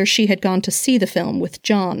asked whether she had gone to see the film with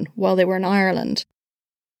John while they were in Ireland.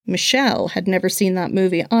 Michelle had never seen that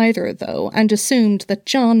movie either, though, and assumed that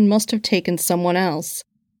John must have taken someone else.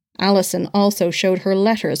 Alison also showed her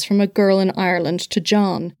letters from a girl in Ireland to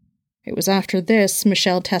John. It was after this,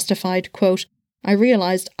 Michelle testified, quote, "I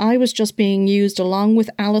realised I was just being used along with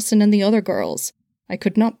Alison and the other girls. I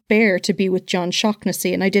could not bear to be with John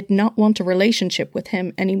Shaughnessy, and I did not want a relationship with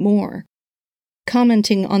him anymore."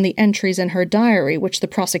 Commenting on the entries in her diary, which the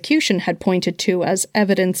prosecution had pointed to as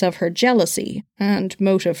evidence of her jealousy and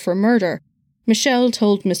motive for murder, Michelle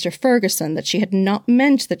told Mr. Ferguson that she had not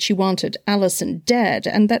meant that she wanted Alison dead,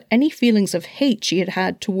 and that any feelings of hate she had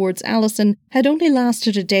had towards Alison had only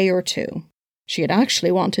lasted a day or two. She had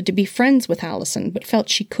actually wanted to be friends with Alison, but felt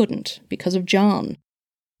she couldn't because of John.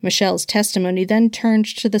 Michelle's testimony then turned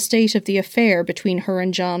to the state of the affair between her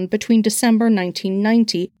and John between December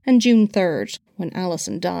 1990 and June 3rd, when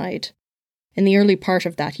Alison died. In the early part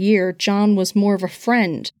of that year, John was more of a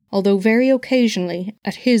friend, although very occasionally,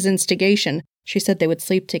 at his instigation, she said they would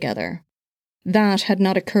sleep together. That had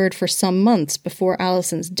not occurred for some months before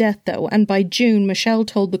Alison's death, though, and by June, Michelle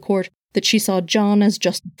told the court that she saw John as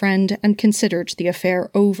just a friend and considered the affair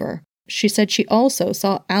over. She said she also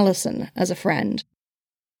saw Alison as a friend.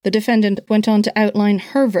 The defendant went on to outline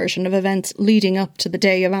her version of events leading up to the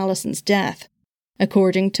day of Alison's death.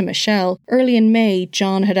 According to Michelle, early in May,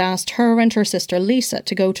 John had asked her and her sister Lisa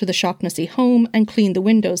to go to the Shaughnessy home and clean the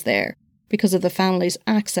windows there, because of the family's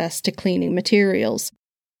access to cleaning materials.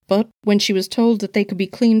 But when she was told that they could be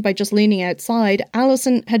cleaned by just leaning outside,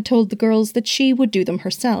 Alison had told the girls that she would do them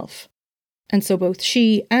herself. And so both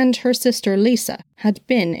she and her sister Lisa had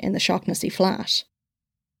been in the Shaughnessy flat.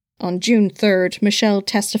 On June 3rd, Michelle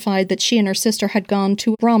testified that she and her sister had gone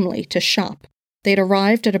to Bromley to shop. They had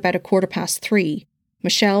arrived at about 3:15.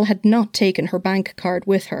 Michelle had not taken her bank card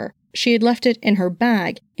with her. She had left it in her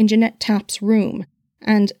bag in Jeanette Tapp's room,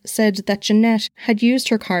 and said that Jeanette had used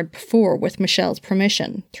her card before with Michelle's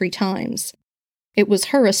permission 3 times. It was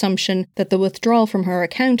her assumption that the withdrawal from her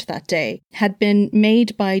account that day had been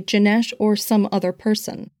made by Jeanette or some other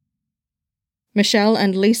person. Michelle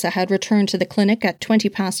and Lisa had returned to the clinic at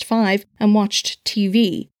 5:20 and watched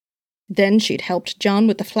TV. Then she'd helped John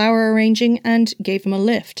with the flower arranging and gave him a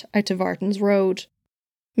lift out to Vartons Road.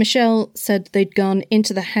 Michelle said they'd gone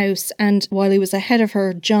into the house, and while he was ahead of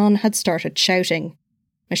her, John had started shouting.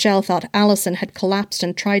 Michelle thought Alison had collapsed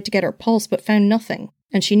and tried to get her pulse but found nothing,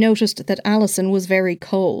 and she noticed that Alison was very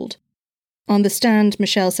cold. On the stand,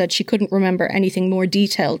 Michelle said she couldn't remember anything more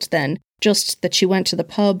detailed then, just that she went to the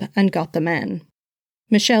pub and got the men.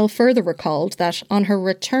 Michelle further recalled that on her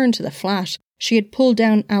return to the flat, she had pulled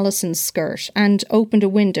down Alison's skirt and opened a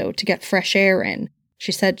window to get fresh air in.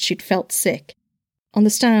 She said she'd felt sick. On the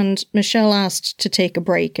stand, Michelle asked to take a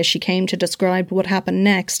break as she came to describe what happened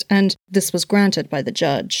next, and this was granted by the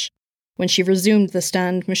judge. When she resumed the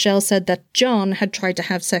stand, Michelle said that John had tried to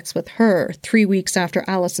have sex with her 3 weeks after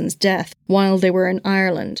Alison's death while they were in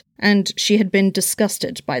Ireland, and she had been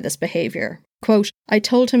disgusted by this behaviour. Quote, "I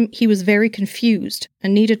told him he was very confused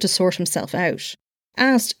and needed to sort himself out.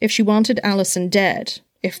 Asked if she wanted Alison dead,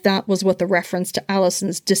 if that was what the reference to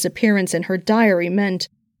Alison's disappearance in her diary meant.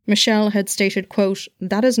 Michelle had stated, quote,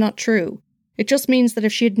 "That is not true. It just means that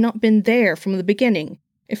if she had not been there from the beginning,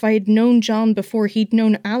 if I had known John before he'd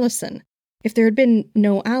known Alison, if there had been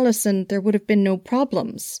no Alison, there would have been no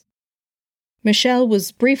problems." Michelle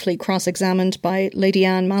was briefly cross-examined by Lady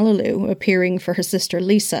Anne Malaloo, appearing for her sister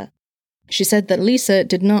Lisa. She said that Lisa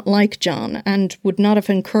did not like John and would not have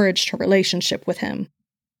encouraged her relationship with him.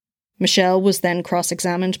 Michelle was then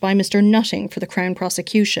cross-examined by Mr. Nutting for the Crown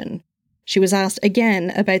prosecution. She was asked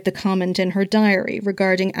again about the comment in her diary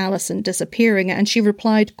regarding Alison disappearing, and she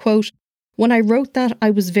replied, quote, When I wrote that, I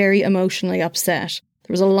was very emotionally upset.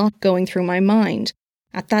 There was a lot going through my mind.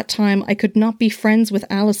 At that time, I could not be friends with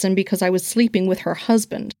Alison because I was sleeping with her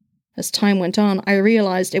husband. As time went on, I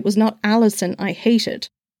realised it was not Alison I hated.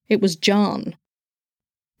 It was John.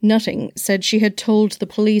 Nutting said she had told the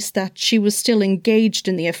police that she was still engaged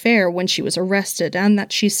in the affair when she was arrested and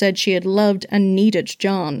that she said she had loved and needed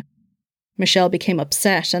John. Michelle became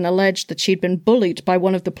upset and alleged that she'd been bullied by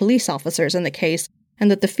one of the police officers in the case and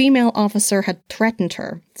that the female officer had threatened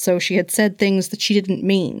her, so she had said things that she didn't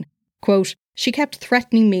mean. Quote, "She kept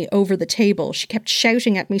threatening me over the table. She kept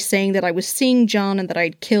shouting at me saying that I was seeing John and that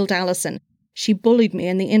I'd killed Alison. She bullied me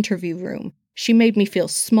in the interview room. She made me feel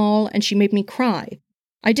small and she made me cry.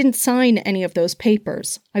 I didn't sign any of those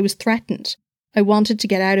papers. I was threatened. I wanted to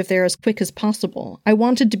get out of there as quick as possible. I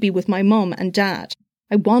wanted to be with my mum and dad.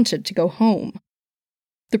 I wanted to go home."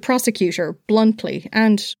 The prosecutor, bluntly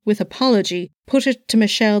and with apology, put it to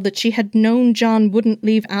Michelle that she had known John wouldn't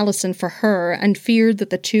leave Alison for her and feared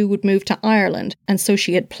that the two would move to Ireland, and so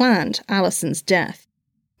she had planned Alison's death.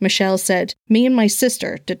 Michelle said, "Me and my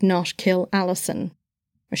sister did not kill Alison."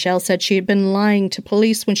 Michelle said she had been lying to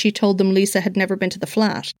police when she told them Lisa had never been to the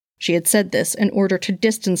flat. She had said this in order to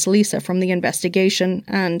distance Lisa from the investigation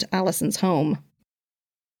and Alison's home.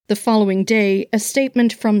 The following day, a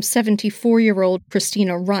statement from 74-year-old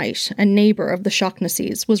Christina Wright, a neighbour of the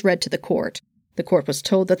Shaughnessy's, was read to the court. The court was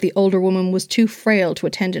told that the older woman was too frail to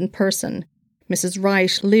attend in person. Mrs.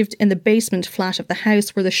 Wright lived in the basement flat of the house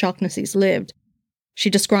where the Shaughnessy's lived. She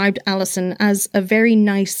described Alison as a very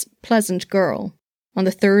nice, pleasant girl. On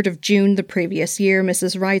the 3rd of June the previous year,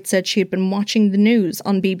 Mrs. Wright said she had been watching the news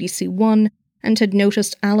on BBC One and had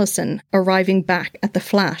noticed Alison arriving back at the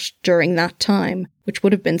flat during that time, which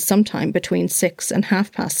would have been sometime between 6 and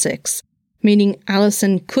 6:30, meaning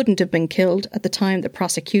Alison couldn't have been killed at the time the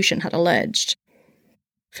prosecution had alleged.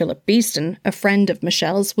 Philip Beeston, a friend of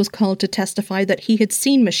Michelle's, was called to testify that he had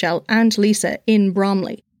seen Michelle and Lisa in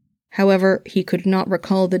Bromley. However, he could not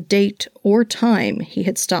recall the date or time he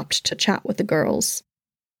had stopped to chat with the girls.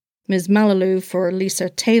 Ms. Malalou for Lisa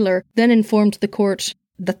Taylor then informed the court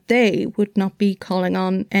that they would not be calling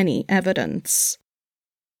on any evidence.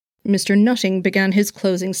 Mr. Nutting began his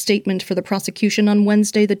closing statement for the prosecution on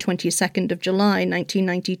Wednesday the 22nd of July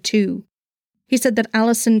 1992. He said that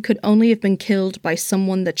Alison could only have been killed by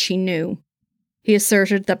someone that she knew. He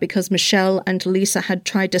asserted that because Michelle and Lisa had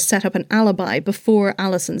tried to set up an alibi before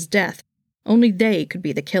Alison's death, only they could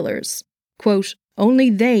be the killers. Quote,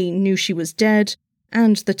 "Only they knew she was dead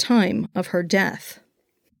and the time of her death."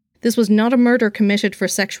 This was not a murder committed for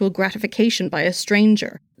sexual gratification by a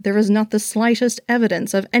stranger. There is not the slightest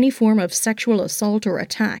evidence of any form of sexual assault or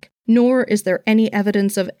attack, nor is there any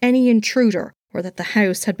evidence of any intruder or that the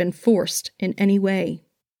house had been forced in any way.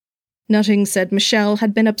 Nutting said Michelle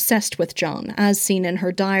had been obsessed with John, as seen in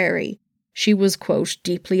her diary. She was, quote,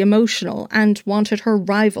 "deeply emotional and wanted her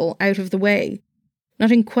rival out of the way."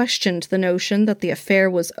 Nutting questioned the notion that the affair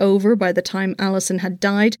was over by the time Alison had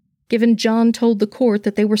died, given John told the court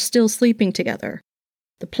that they were still sleeping together.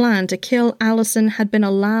 The plan to kill Alison had been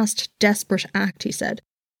a last desperate act, he said,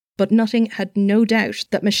 but Nutting had no doubt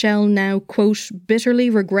that Michelle now, quote, "bitterly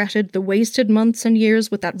regretted the wasted months and years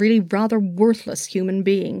with that really rather worthless human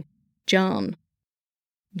being, John."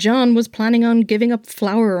 John was planning on giving up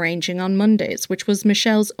flower arranging on Mondays, which was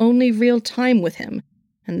Michelle's only real time with him,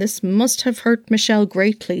 and this must have hurt Michelle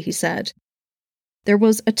greatly, he said. There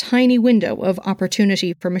was a tiny window of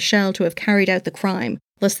opportunity for Michelle to have carried out the crime,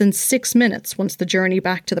 less than 6 minutes once the journey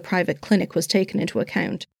back to the private clinic was taken into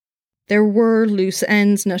account. There were loose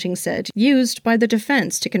ends, Nutting said, used by the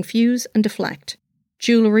defence to confuse and deflect.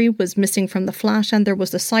 Jewellery was missing from the flat and there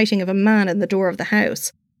was the sighting of a man in the door of the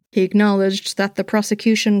house. He acknowledged that the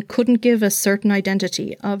prosecution couldn't give a certain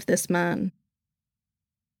identity of this man.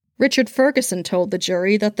 Richard Ferguson told the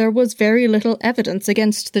jury that there was very little evidence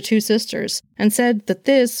against the two sisters and said that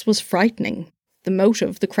this was frightening. The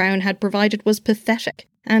motive the Crown had provided was pathetic,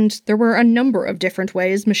 and there were a number of different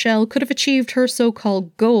ways Michelle could have achieved her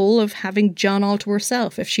so-called goal of having John all to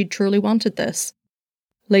herself if she'd truly wanted this.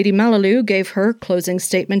 Lady Malalou gave her closing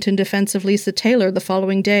statement in defence of Lisa Taylor the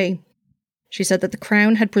following day. She said that the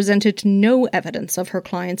Crown had presented no evidence of her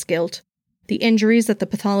client's guilt. The injuries that the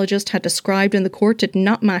pathologist had described in the court did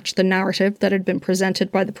not match the narrative that had been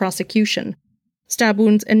presented by the prosecution. Stab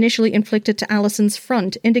wounds initially inflicted to Alison's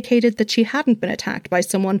front indicated that she hadn't been attacked by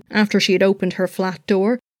someone after she had opened her flat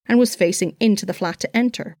door and was facing into the flat to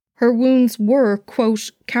enter. Her wounds were, quote,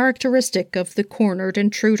 "characteristic of the cornered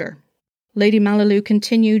intruder." Lady Malalou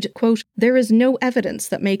continued, quote, "There is no evidence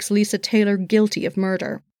that makes Lisa Taylor guilty of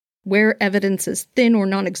murder. Where evidence is thin or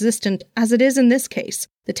non-existent, as it is in this case,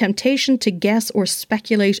 the temptation to guess or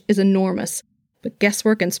speculate is enormous. But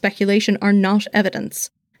guesswork and speculation are not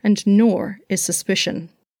evidence, and nor is suspicion.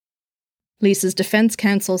 Lisa's defense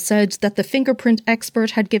counsel said that the fingerprint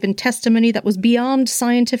expert had given testimony that was beyond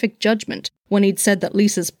scientific judgment when he'd said that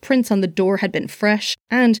Lisa's prints on the door had been fresh,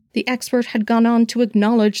 and the expert had gone on to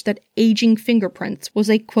acknowledge that aging fingerprints was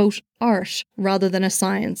a, quote, art rather than a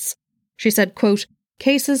science. She said, quote,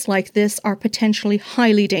 cases like this are potentially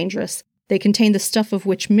highly dangerous. They contain the stuff of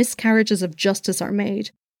which miscarriages of justice are made.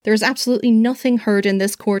 There is absolutely nothing heard in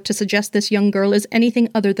this court to suggest this young girl is anything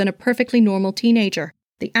other than a perfectly normal teenager.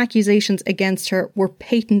 The accusations against her were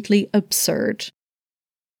patently absurd.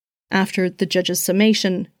 After the judge's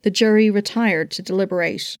summation, the jury retired to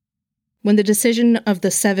deliberate. When the decision of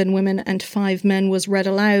the 7 women and 5 men was read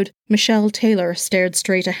aloud, Michelle Taylor stared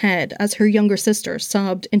straight ahead as her younger sister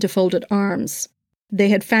sobbed into folded arms. They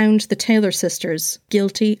had found the Taylor sisters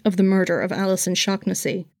guilty of the murder of Alison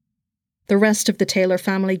Shaughnessy. The rest of the Taylor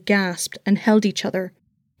family gasped and held each other.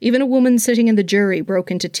 Even a woman sitting in the jury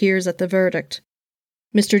broke into tears at the verdict.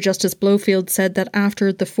 Mr. Justice Blofield said that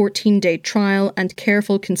after the 14-day trial and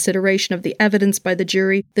careful consideration of the evidence by the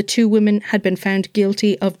jury, the 2 women had been found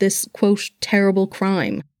guilty of this, quote, terrible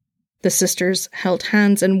crime. The sisters held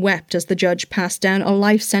hands and wept as the judge passed down a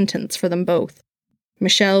life sentence for them both.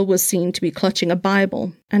 Michelle was seen to be clutching a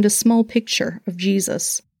Bible and a small picture of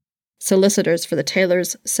Jesus. Solicitors for the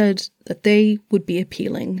Taylors said that they would be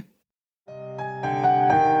appealing.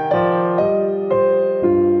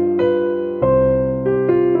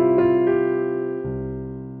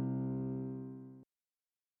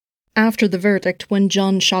 After the verdict, when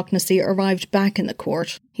John Shaughnessy arrived back in the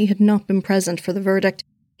court, he had not been present for the verdict.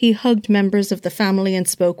 He hugged members of the family and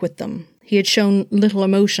spoke with them. He had shown little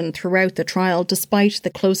emotion throughout the trial, despite the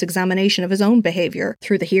close examination of his own behaviour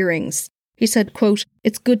through the hearings. He said, quote,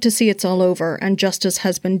 "It's good to see it's all over and justice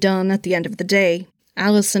has been done at the end of the day.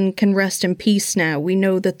 Alison can rest in peace now. We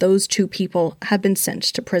know that those 2 people have been sent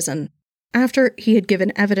to prison." After he had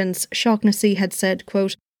given evidence, Shaughnessy had said,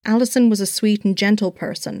 quote, "Alison was a sweet and gentle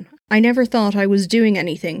person. I never thought I was doing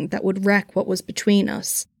anything that would wreck what was between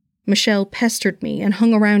us. Michelle pestered me and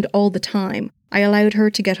hung around all the time. I allowed her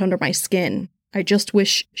to get under my skin. I just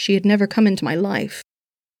wish she had never come into my life."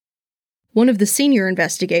 One of the senior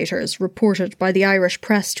investigators, reported by the Irish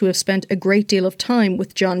press to have spent a great deal of time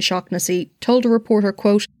with John Shaughnessy, told a reporter,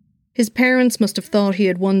 quote, "His parents must have thought he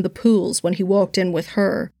had won the pools when he walked in with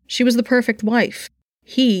her. She was the perfect wife.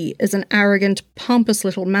 He is an arrogant, pompous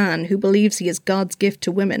little man who believes he is God's gift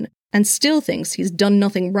to women and still thinks he's done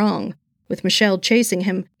nothing wrong. With Michelle chasing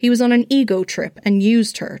him, he was on an ego trip and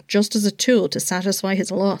used her just as a tool to satisfy his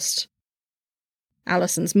lust."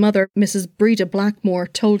 Alison's mother, Mrs. Breda Blackmore,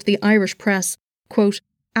 told the Irish press, quote,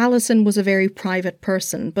 "Alison was a very private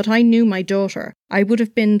person, but I knew my daughter. I would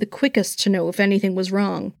have been the quickest to know if anything was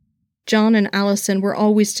wrong. John and Alison were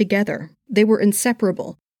always together. They were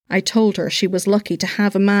inseparable. I told her she was lucky to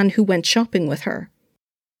have a man who went shopping with her."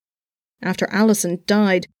 After Alison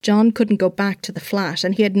died, John couldn't go back to the flat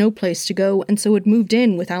and he had no place to go and so had moved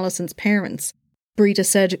in with Alison's parents. Breda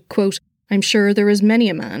said, quote, "I'm sure there is many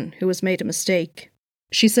a man who has made a mistake."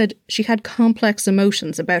 She said she had complex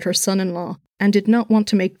emotions about her son-in-law and did not want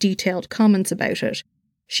to make detailed comments about it.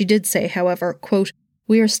 She did say, however, quote,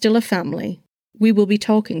 "We are still a family. We will be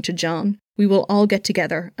talking to John. We will all get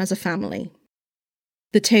together as a family."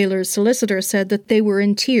 The Taylors' solicitor said that they were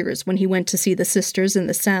in tears when he went to see the sisters in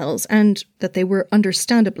the cells and that they were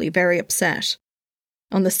understandably very upset.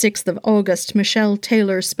 On the 6th of August, Michelle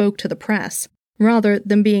Taylor spoke to the press. Rather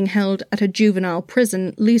than being held at a juvenile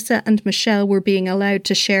prison, Lisa and Michelle were being allowed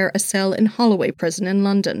to share a cell in Holloway Prison in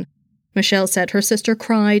London. Michelle said her sister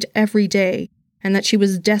cried every day and that she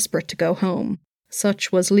was desperate to go home.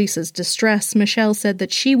 Such was Lisa's distress, Michelle said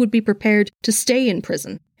that she would be prepared to stay in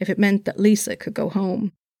prison if it meant that Lisa could go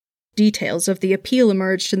home. Details of the appeal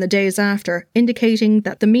emerged in the days after, indicating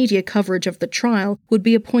that the media coverage of the trial would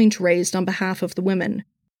be a point raised on behalf of the women.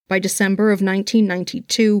 By December of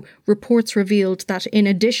 1992, reports revealed that in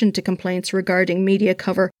addition to complaints regarding media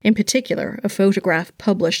cover, in particular a photograph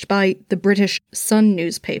published by the British Sun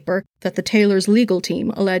newspaper that the Taylors' legal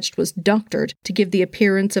team alleged was doctored to give the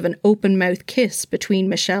appearance of an open-mouth kiss between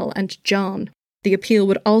Michelle and John. The appeal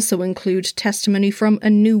would also include testimony from a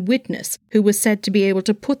new witness who was said to be able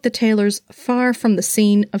to put the Taylors far from the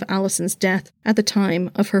scene of Alison's death at the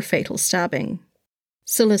time of her fatal stabbing.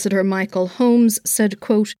 Solicitor Michael Holmes said,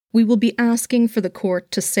 quote, "We will be asking for the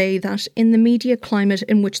court to say that in the media climate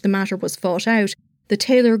in which the matter was fought out, the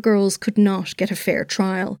Taylor girls could not get a fair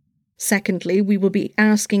trial. Secondly, we will be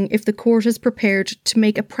asking if the court is prepared to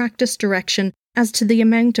make a practice direction as to the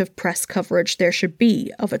amount of press coverage there should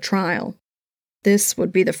be of a trial. This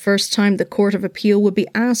would be the first time the Court of Appeal would be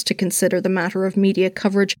asked to consider the matter of media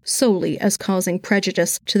coverage solely as causing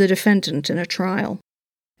prejudice to the defendant in a trial.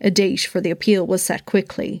 A date for the appeal was set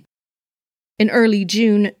quickly. In early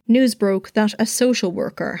June, news broke that a social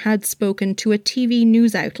worker had spoken to a TV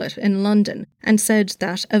news outlet in London and said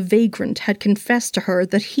that a vagrant had confessed to her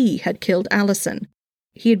that he had killed Alison.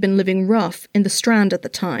 He had been living rough in the Strand at the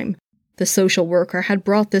time. The social worker had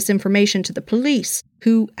brought this information to the police,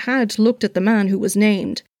 who had looked at the man who was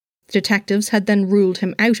named. The detectives had then ruled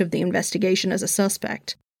him out of the investigation as a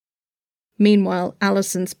suspect. Meanwhile,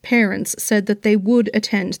 Alison's parents said that they would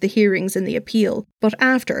attend the hearings in the appeal, but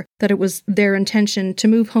after that it was their intention to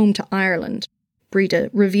move home to Ireland. Breda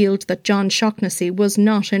revealed that John Shaughnessy was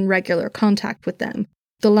not in regular contact with them.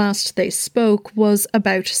 The last they spoke was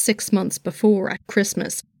about 6 months before, at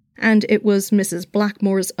Christmas, and it was Mrs.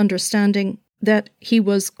 Blackmore's understanding that he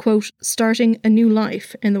was, quote, starting a new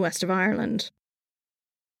life in the west of Ireland.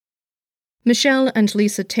 Michelle and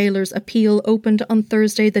Lisa Taylor's appeal opened on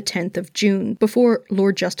Thursday the 10th of June before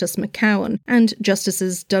Lord Justice McCowan and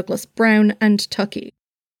Justices Douglas Brown and Tuckey.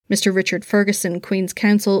 Mr. Richard Ferguson, Queen's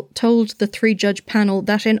Counsel, told the three-judge panel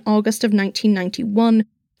that in August of 1991,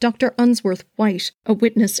 Dr. Unsworth White, a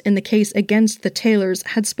witness in the case against the Taylors,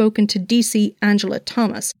 had spoken to DC Angela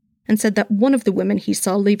Thomas and said that one of the women he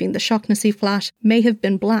saw leaving the Shaughnessy flat may have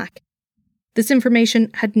been black. This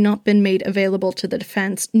information had not been made available to the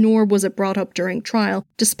defence, nor was it brought up during trial,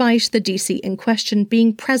 despite the DC in question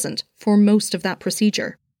being present for most of that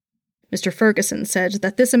procedure. Mr. Ferguson said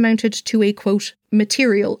that this amounted to a, quote,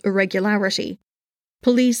 material irregularity.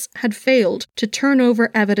 Police had failed to turn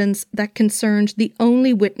over evidence that concerned the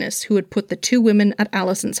only witness who had put the two women at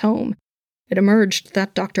Alison's home. It emerged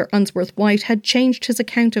that Dr. Unsworth White had changed his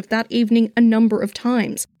account of that evening a number of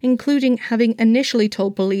times, including having initially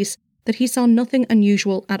told police that he saw nothing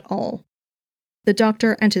unusual at all. The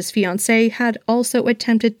doctor and his fiancée had also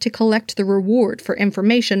attempted to collect the reward for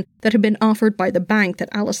information that had been offered by the bank that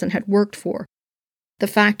Alison had worked for. The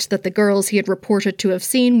fact that the girls he had reported to have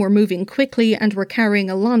seen were moving quickly and were carrying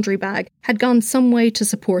a laundry bag had gone some way to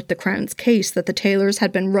support the Crown's case that the Taylors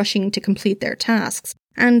had been rushing to complete their tasks,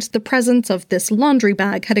 and the presence of this laundry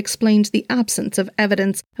bag had explained the absence of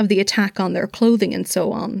evidence of the attack on their clothing and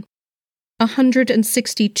so on.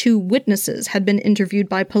 162 witnesses had been interviewed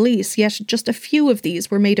by police, yet just a few of these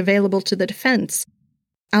were made available to the defence.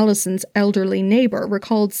 Alison's elderly neighbour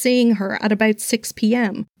recalled seeing her at about 6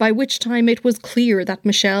 p.m, by which time it was clear that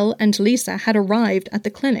Michelle and Lisa had arrived at the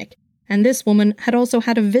clinic, and this woman had also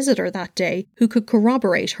had a visitor that day who could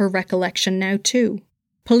corroborate her recollection now too.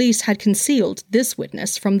 Police had concealed this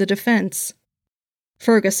witness from the defence.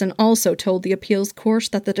 Ferguson also told the appeals court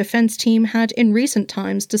that the defence team had in recent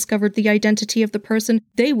times discovered the identity of the person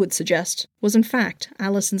they would suggest was in fact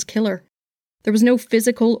Alison's killer. There was no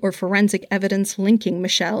physical or forensic evidence linking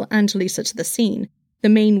Michelle and Lisa to the scene. The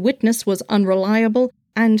main witness was unreliable,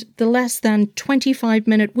 and the less than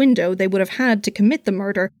 25-minute window they would have had to commit the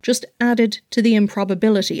murder just added to the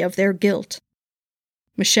improbability of their guilt.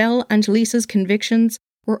 Michelle and Lisa's convictions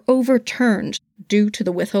were overturned due to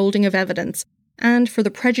the withholding of evidence, and for the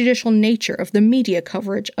prejudicial nature of the media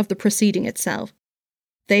coverage of the proceeding itself.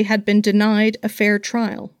 They had been denied a fair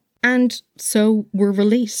trial, and so were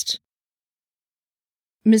released.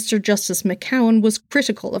 Mr. Justice McCowan was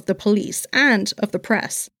critical of the police and of the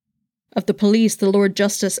press. Of the police, the Lord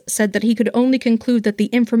Justice said that he could only conclude that the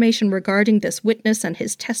information regarding this witness and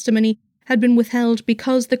his testimony had been withheld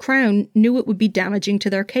because the Crown knew it would be damaging to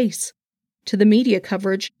their case. To the media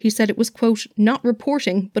coverage, he said it was, quote, not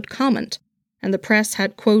reporting but comment, and the press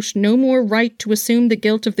had, quote, no more right to assume the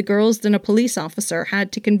guilt of the girls than a police officer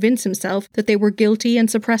had to convince himself that they were guilty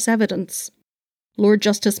and suppress evidence. Lord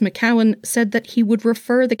Justice McCowan said that he would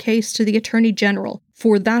refer the case to the Attorney General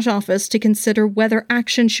for that office to consider whether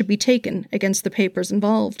action should be taken against the papers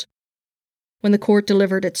involved. When the court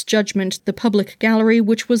delivered its judgment, the public gallery,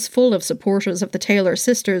 which was full of supporters of the Taylor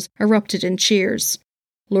sisters, erupted in cheers.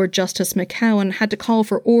 Lord Justice McCowan had to call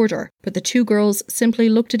for order, but the two girls simply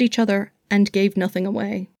looked at each other and gave nothing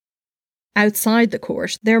away. Outside the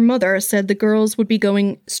court, their mother said the girls would be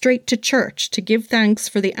going straight to church to give thanks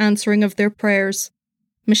for the answering of their prayers.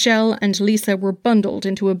 Michelle and Lisa were bundled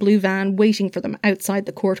into a blue van waiting for them outside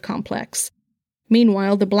the court complex.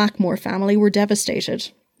 Meanwhile, the Blackmore family were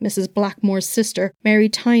devastated. Mrs. Blackmore's sister, Mary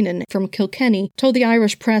Tynan from Kilkenny, told the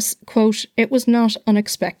Irish press, quote, it was not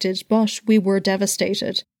unexpected, but we were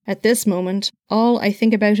devastated. At this moment, all I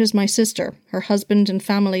think about is my sister, her husband and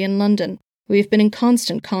family in London. We've been in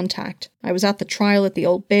constant contact. I was at the trial at the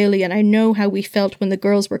Old Bailey and I know how we felt when the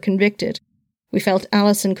girls were convicted. We felt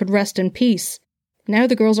Alison could rest in peace. Now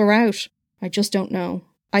the girls are out. I just don't know.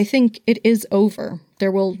 I think it is over.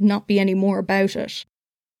 There will not be any more about it."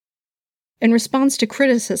 In response to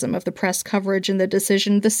criticism of the press coverage in the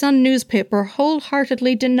decision, the Sun newspaper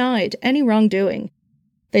wholeheartedly denied any wrongdoing.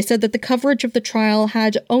 They said that the coverage of the trial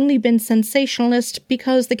had only been sensationalist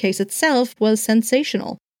because the case itself was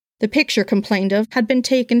sensational. The picture complained of had been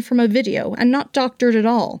taken from a video and not doctored at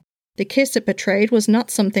all. The kiss it portrayed was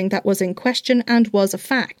not something that was in question and was a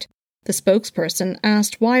fact. The spokesperson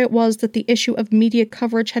asked why it was that the issue of media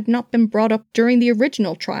coverage had not been brought up during the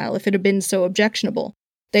original trial if it had been so objectionable.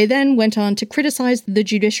 They then went on to criticise the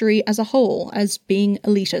judiciary as a whole as being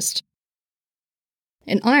elitist.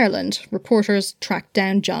 In Ireland, reporters tracked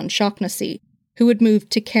down John Shaughnessy, who had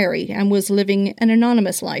moved to Kerry and was living an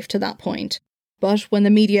anonymous life to that point. But when the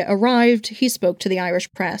media arrived, he spoke to the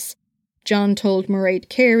Irish press. John told Mairead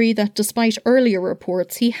Carey that despite earlier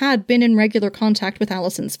reports, he had been in regular contact with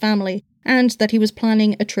Alison's family and that he was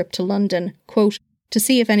planning a trip to London, quote, to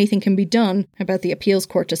see if anything can be done about the appeals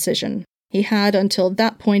court decision. He had until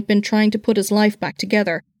that point been trying to put his life back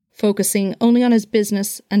together, focusing only on his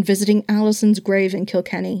business and visiting Alison's grave in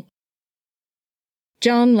Kilkenny.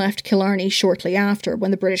 John left Killarney shortly after when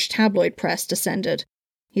the British tabloid press descended.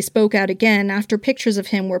 He spoke out again after pictures of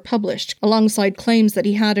him were published, alongside claims that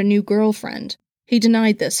he had a new girlfriend. He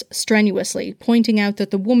denied this strenuously, pointing out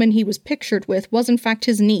that the woman he was pictured with was in fact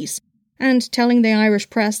his niece, and telling the Irish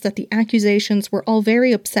press that the accusations were all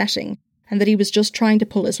very upsetting and that he was just trying to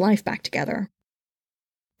pull his life back together.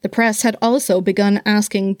 The press had also begun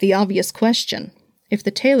asking the obvious question. If the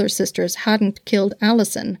Taylor sisters hadn't killed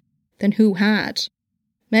Alison, then who had?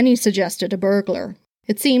 Many suggested a burglar.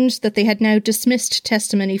 It seemed that they had now dismissed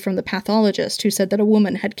testimony from the pathologist who said that a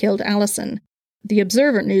woman had killed Alison. The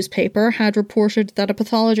Observer newspaper had reported that a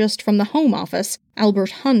pathologist from the Home Office, Albert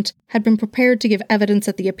Hunt, had been prepared to give evidence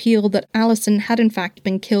at the appeal that Alison had in fact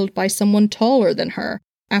been killed by someone taller than her,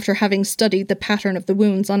 after having studied the pattern of the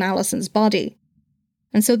wounds on Alison's body.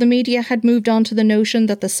 And so the media had moved on to the notion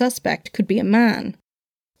that the suspect could be a man.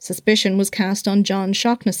 Suspicion was cast on John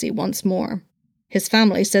Shaughnessy once more. His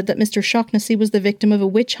family said that Mr. Shaughnessy was the victim of a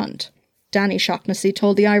witch hunt. Danny Shaughnessy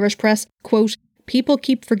told the Irish press, quote, "People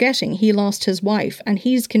keep forgetting he lost his wife and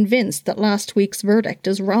he's convinced that last week's verdict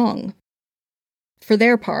is wrong." For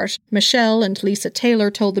their part, Michelle and Lisa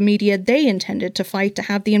Taylor told the media they intended to fight to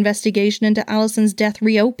have the investigation into Alison's death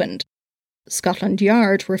reopened. Scotland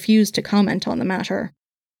Yard refused to comment on the matter.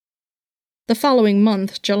 The following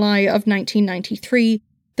month, July of 1993,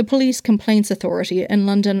 the Police Complaints Authority in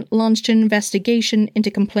London launched an investigation into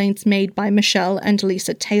complaints made by Michelle and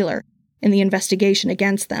Lisa Taylor in the investigation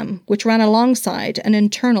against them, which ran alongside an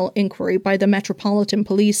internal inquiry by the Metropolitan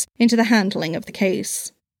Police into the handling of the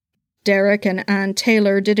case. Derek and Anne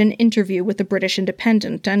Taylor did an interview with the British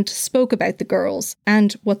Independent and spoke about the girls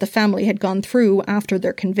and what the family had gone through after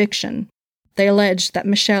their conviction. They alleged that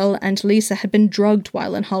Michelle and Lisa had been drugged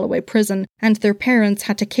while in Holloway prison and their parents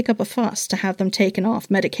had to kick up a fuss to have them taken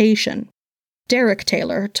off medication. Derek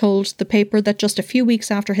Taylor told the paper that just a few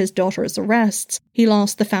weeks after his daughter's arrests, he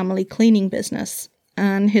lost the family cleaning business.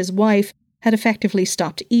 Anne, his wife, had effectively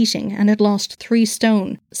stopped eating and had lost 3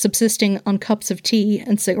 stone, subsisting on cups of tea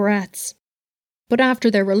and cigarettes. But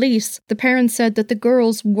after their release, the parents said that the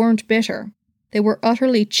girls weren't bitter. They were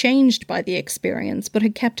utterly changed by the experience, but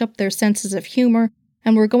had kept up their senses of humour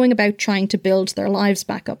and were going about trying to build their lives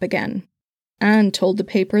back up again. Anne told the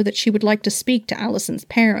paper that she would like to speak to Alison's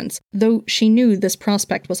parents, though she knew this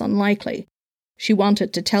prospect was unlikely. She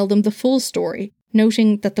wanted to tell them the full story,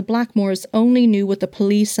 noting that the Blackmores only knew what the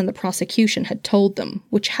police and the prosecution had told them,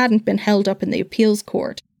 which hadn't been held up in the appeals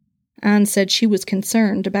court. Anne said she was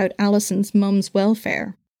concerned about Alison's mum's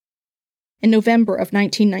welfare. In November of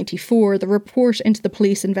 1994, the report into the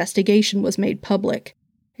police investigation was made public.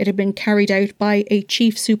 It had been carried out by a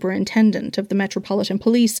chief superintendent of the Metropolitan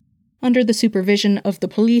Police under the supervision of the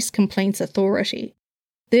Police Complaints Authority.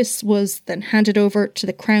 This was then handed over to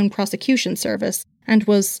the Crown Prosecution Service and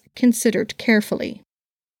was considered carefully.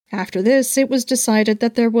 After this, it was decided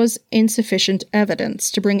that there was insufficient evidence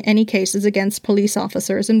to bring any cases against police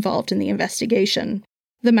officers involved in the investigation.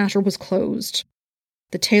 The matter was closed.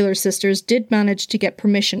 The Taylor sisters did manage to get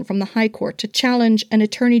permission from the High Court to challenge an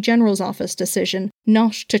Attorney General's Office decision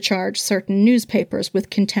not to charge certain newspapers with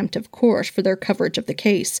contempt of court for their coverage of the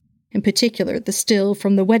case, in particular the still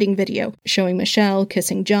from the wedding video showing Michelle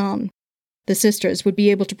kissing John. The sisters would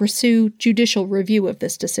be able to pursue judicial review of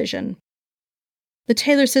this decision. the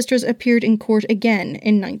Taylor sisters appeared in court again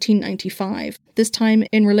in 1995, this time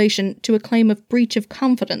in relation to a claim of breach of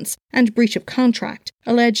confidence and breach of contract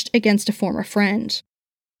alleged against a former friend.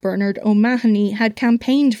 Bernard O'Mahony had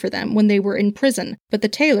campaigned for them when they were in prison, but the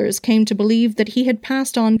Taylors came to believe that he had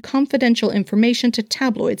passed on confidential information to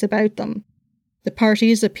tabloids about them. The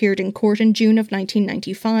parties appeared in court in June of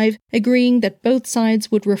 1995, agreeing that both sides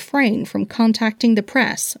would refrain from contacting the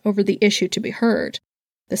press over the issue to be heard.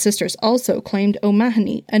 The sisters also claimed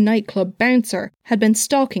O'Mahony, a nightclub bouncer, had been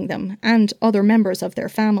stalking them and other members of their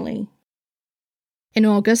family. In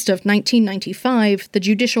August of 1995, the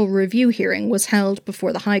judicial review hearing was held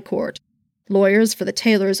before the High Court. Lawyers for the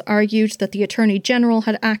Taylors argued that the Attorney General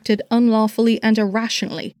had acted unlawfully and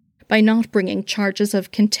irrationally by not bringing charges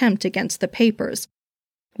of contempt against the papers,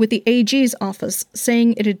 with the AG's office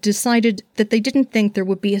saying it had decided that they didn't think there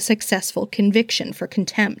would be a successful conviction for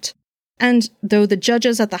contempt. And though the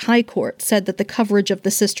judges at the High Court said that the coverage of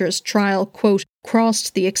the sisters' trial, quote,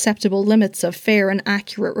 crossed the acceptable limits of fair and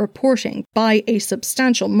accurate reporting by a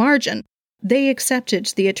substantial margin, they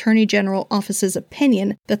accepted the Attorney General Office's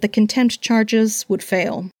opinion that the contempt charges would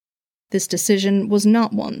fail. This decision was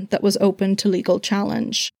not one that was open to legal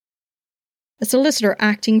challenge. A solicitor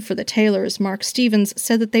acting for the Taylors, Mark Stevens,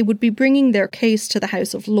 said that they would be bringing their case to the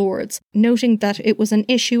House of Lords, noting that it was an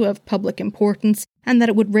issue of public importance and that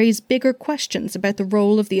it would raise bigger questions about the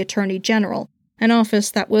role of the Attorney General, an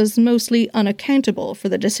office that was mostly unaccountable for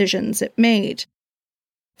the decisions it made.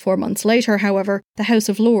 4 months later, however, the House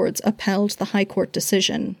of Lords upheld the High Court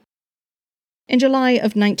decision. In July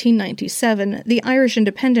of 1997, the Irish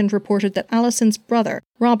Independent reported that Alison's brother,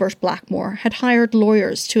 Robert Blackmore, had hired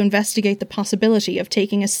lawyers to investigate the possibility of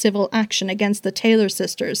taking a civil action against the Taylor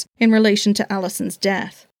sisters in relation to Alison's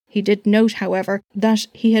death. He did note, however, that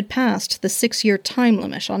he had passed the 6-year time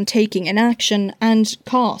limit on taking an action, and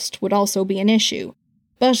cost would also be an issue.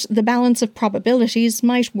 But the balance of probabilities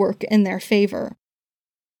might work in their favour.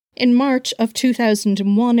 In March of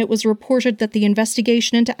 2001, it was reported that the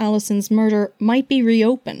investigation into Alison's murder might be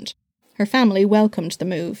reopened. Her family welcomed the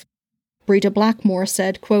move. Breda Blackmore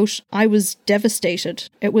said, quote, "I was devastated.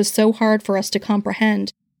 It was so hard for us to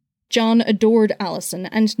comprehend. John adored Alison,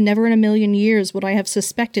 and never in a million years would I have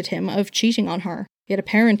suspected him of cheating on her. Yet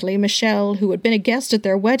apparently Michelle, who had been a guest at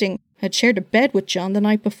their wedding, had shared a bed with John the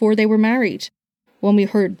night before they were married. When we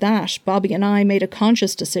heard that, Bobby and I made a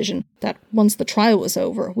conscious decision that once the trial was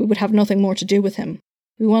over, we would have nothing more to do with him.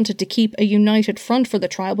 We wanted to keep a united front for the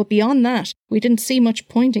trial, but beyond that, we didn't see much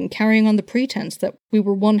point in carrying on the pretense that we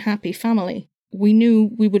were one happy family. We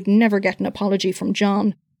knew we would never get an apology from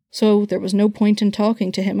John, so there was no point in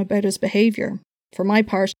talking to him about his behaviour. For my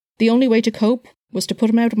part, the only way to cope was to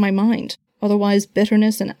put him out of my mind, otherwise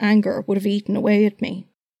bitterness and anger would have eaten away at me."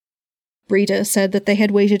 Breda said that they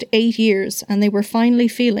had waited 8 years and they were finally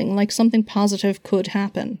feeling like something positive could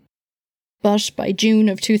happen. But by June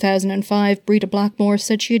of 2005, Breda Blackmore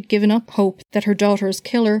said she had given up hope that her daughter's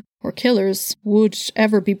killer, or killers, would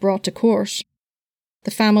ever be brought to court.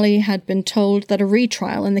 The family had been told that a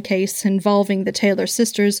retrial in the case involving the Taylor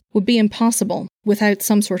sisters would be impossible without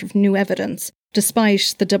some sort of new evidence,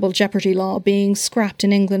 despite the double jeopardy law being scrapped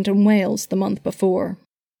in England and Wales the month before.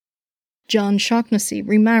 John Shaughnessy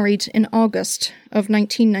remarried in August of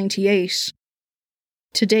 1998.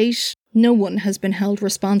 To date, no one has been held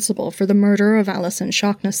responsible for the murder of Alison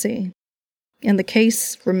Shaughnessy, and the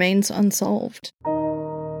case remains unsolved.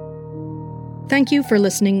 Thank you for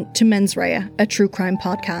listening to Mens Rea, a true crime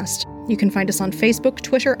podcast. You can find us on Facebook,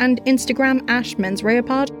 Twitter and Instagram at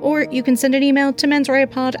mensreapod, or you can send an email to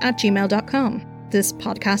mensreapod@gmail.com. This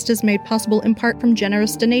podcast is made possible in part from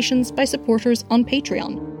generous donations by supporters on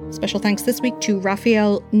Patreon. Special thanks this week to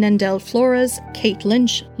Rafael Nendel Flores, Kate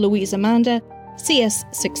Lynch, Louise Amanda,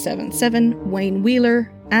 CS677, Wayne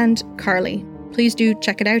Wheeler, and Carly. Please do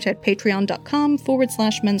check it out at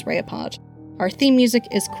patreon.com/mensreapod. Our theme music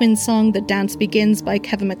is Quinn's song The Dance Begins by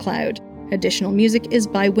Kevin MacLeod. Additional music is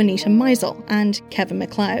by Juanita Meisel and Kevin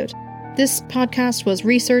MacLeod. This podcast was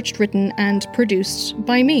researched, written and produced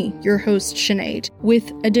by me, your host Sinead,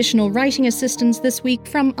 with additional writing assistance this week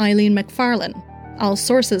from Eileen McFarlane. All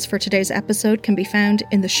sources for today's episode can be found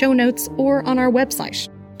in the show notes or on our website,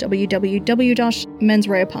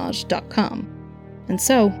 www.mensreapod.com. And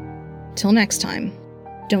so, till next time,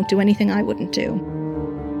 don't do anything I wouldn't do.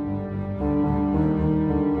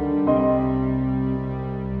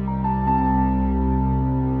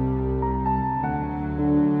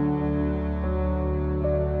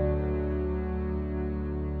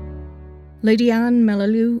 Lady Anne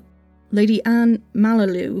Malalue,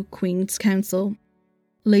 Queen's Counsel.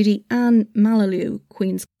 Lady Anne Malalue,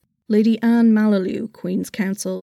 Queen's Counsel.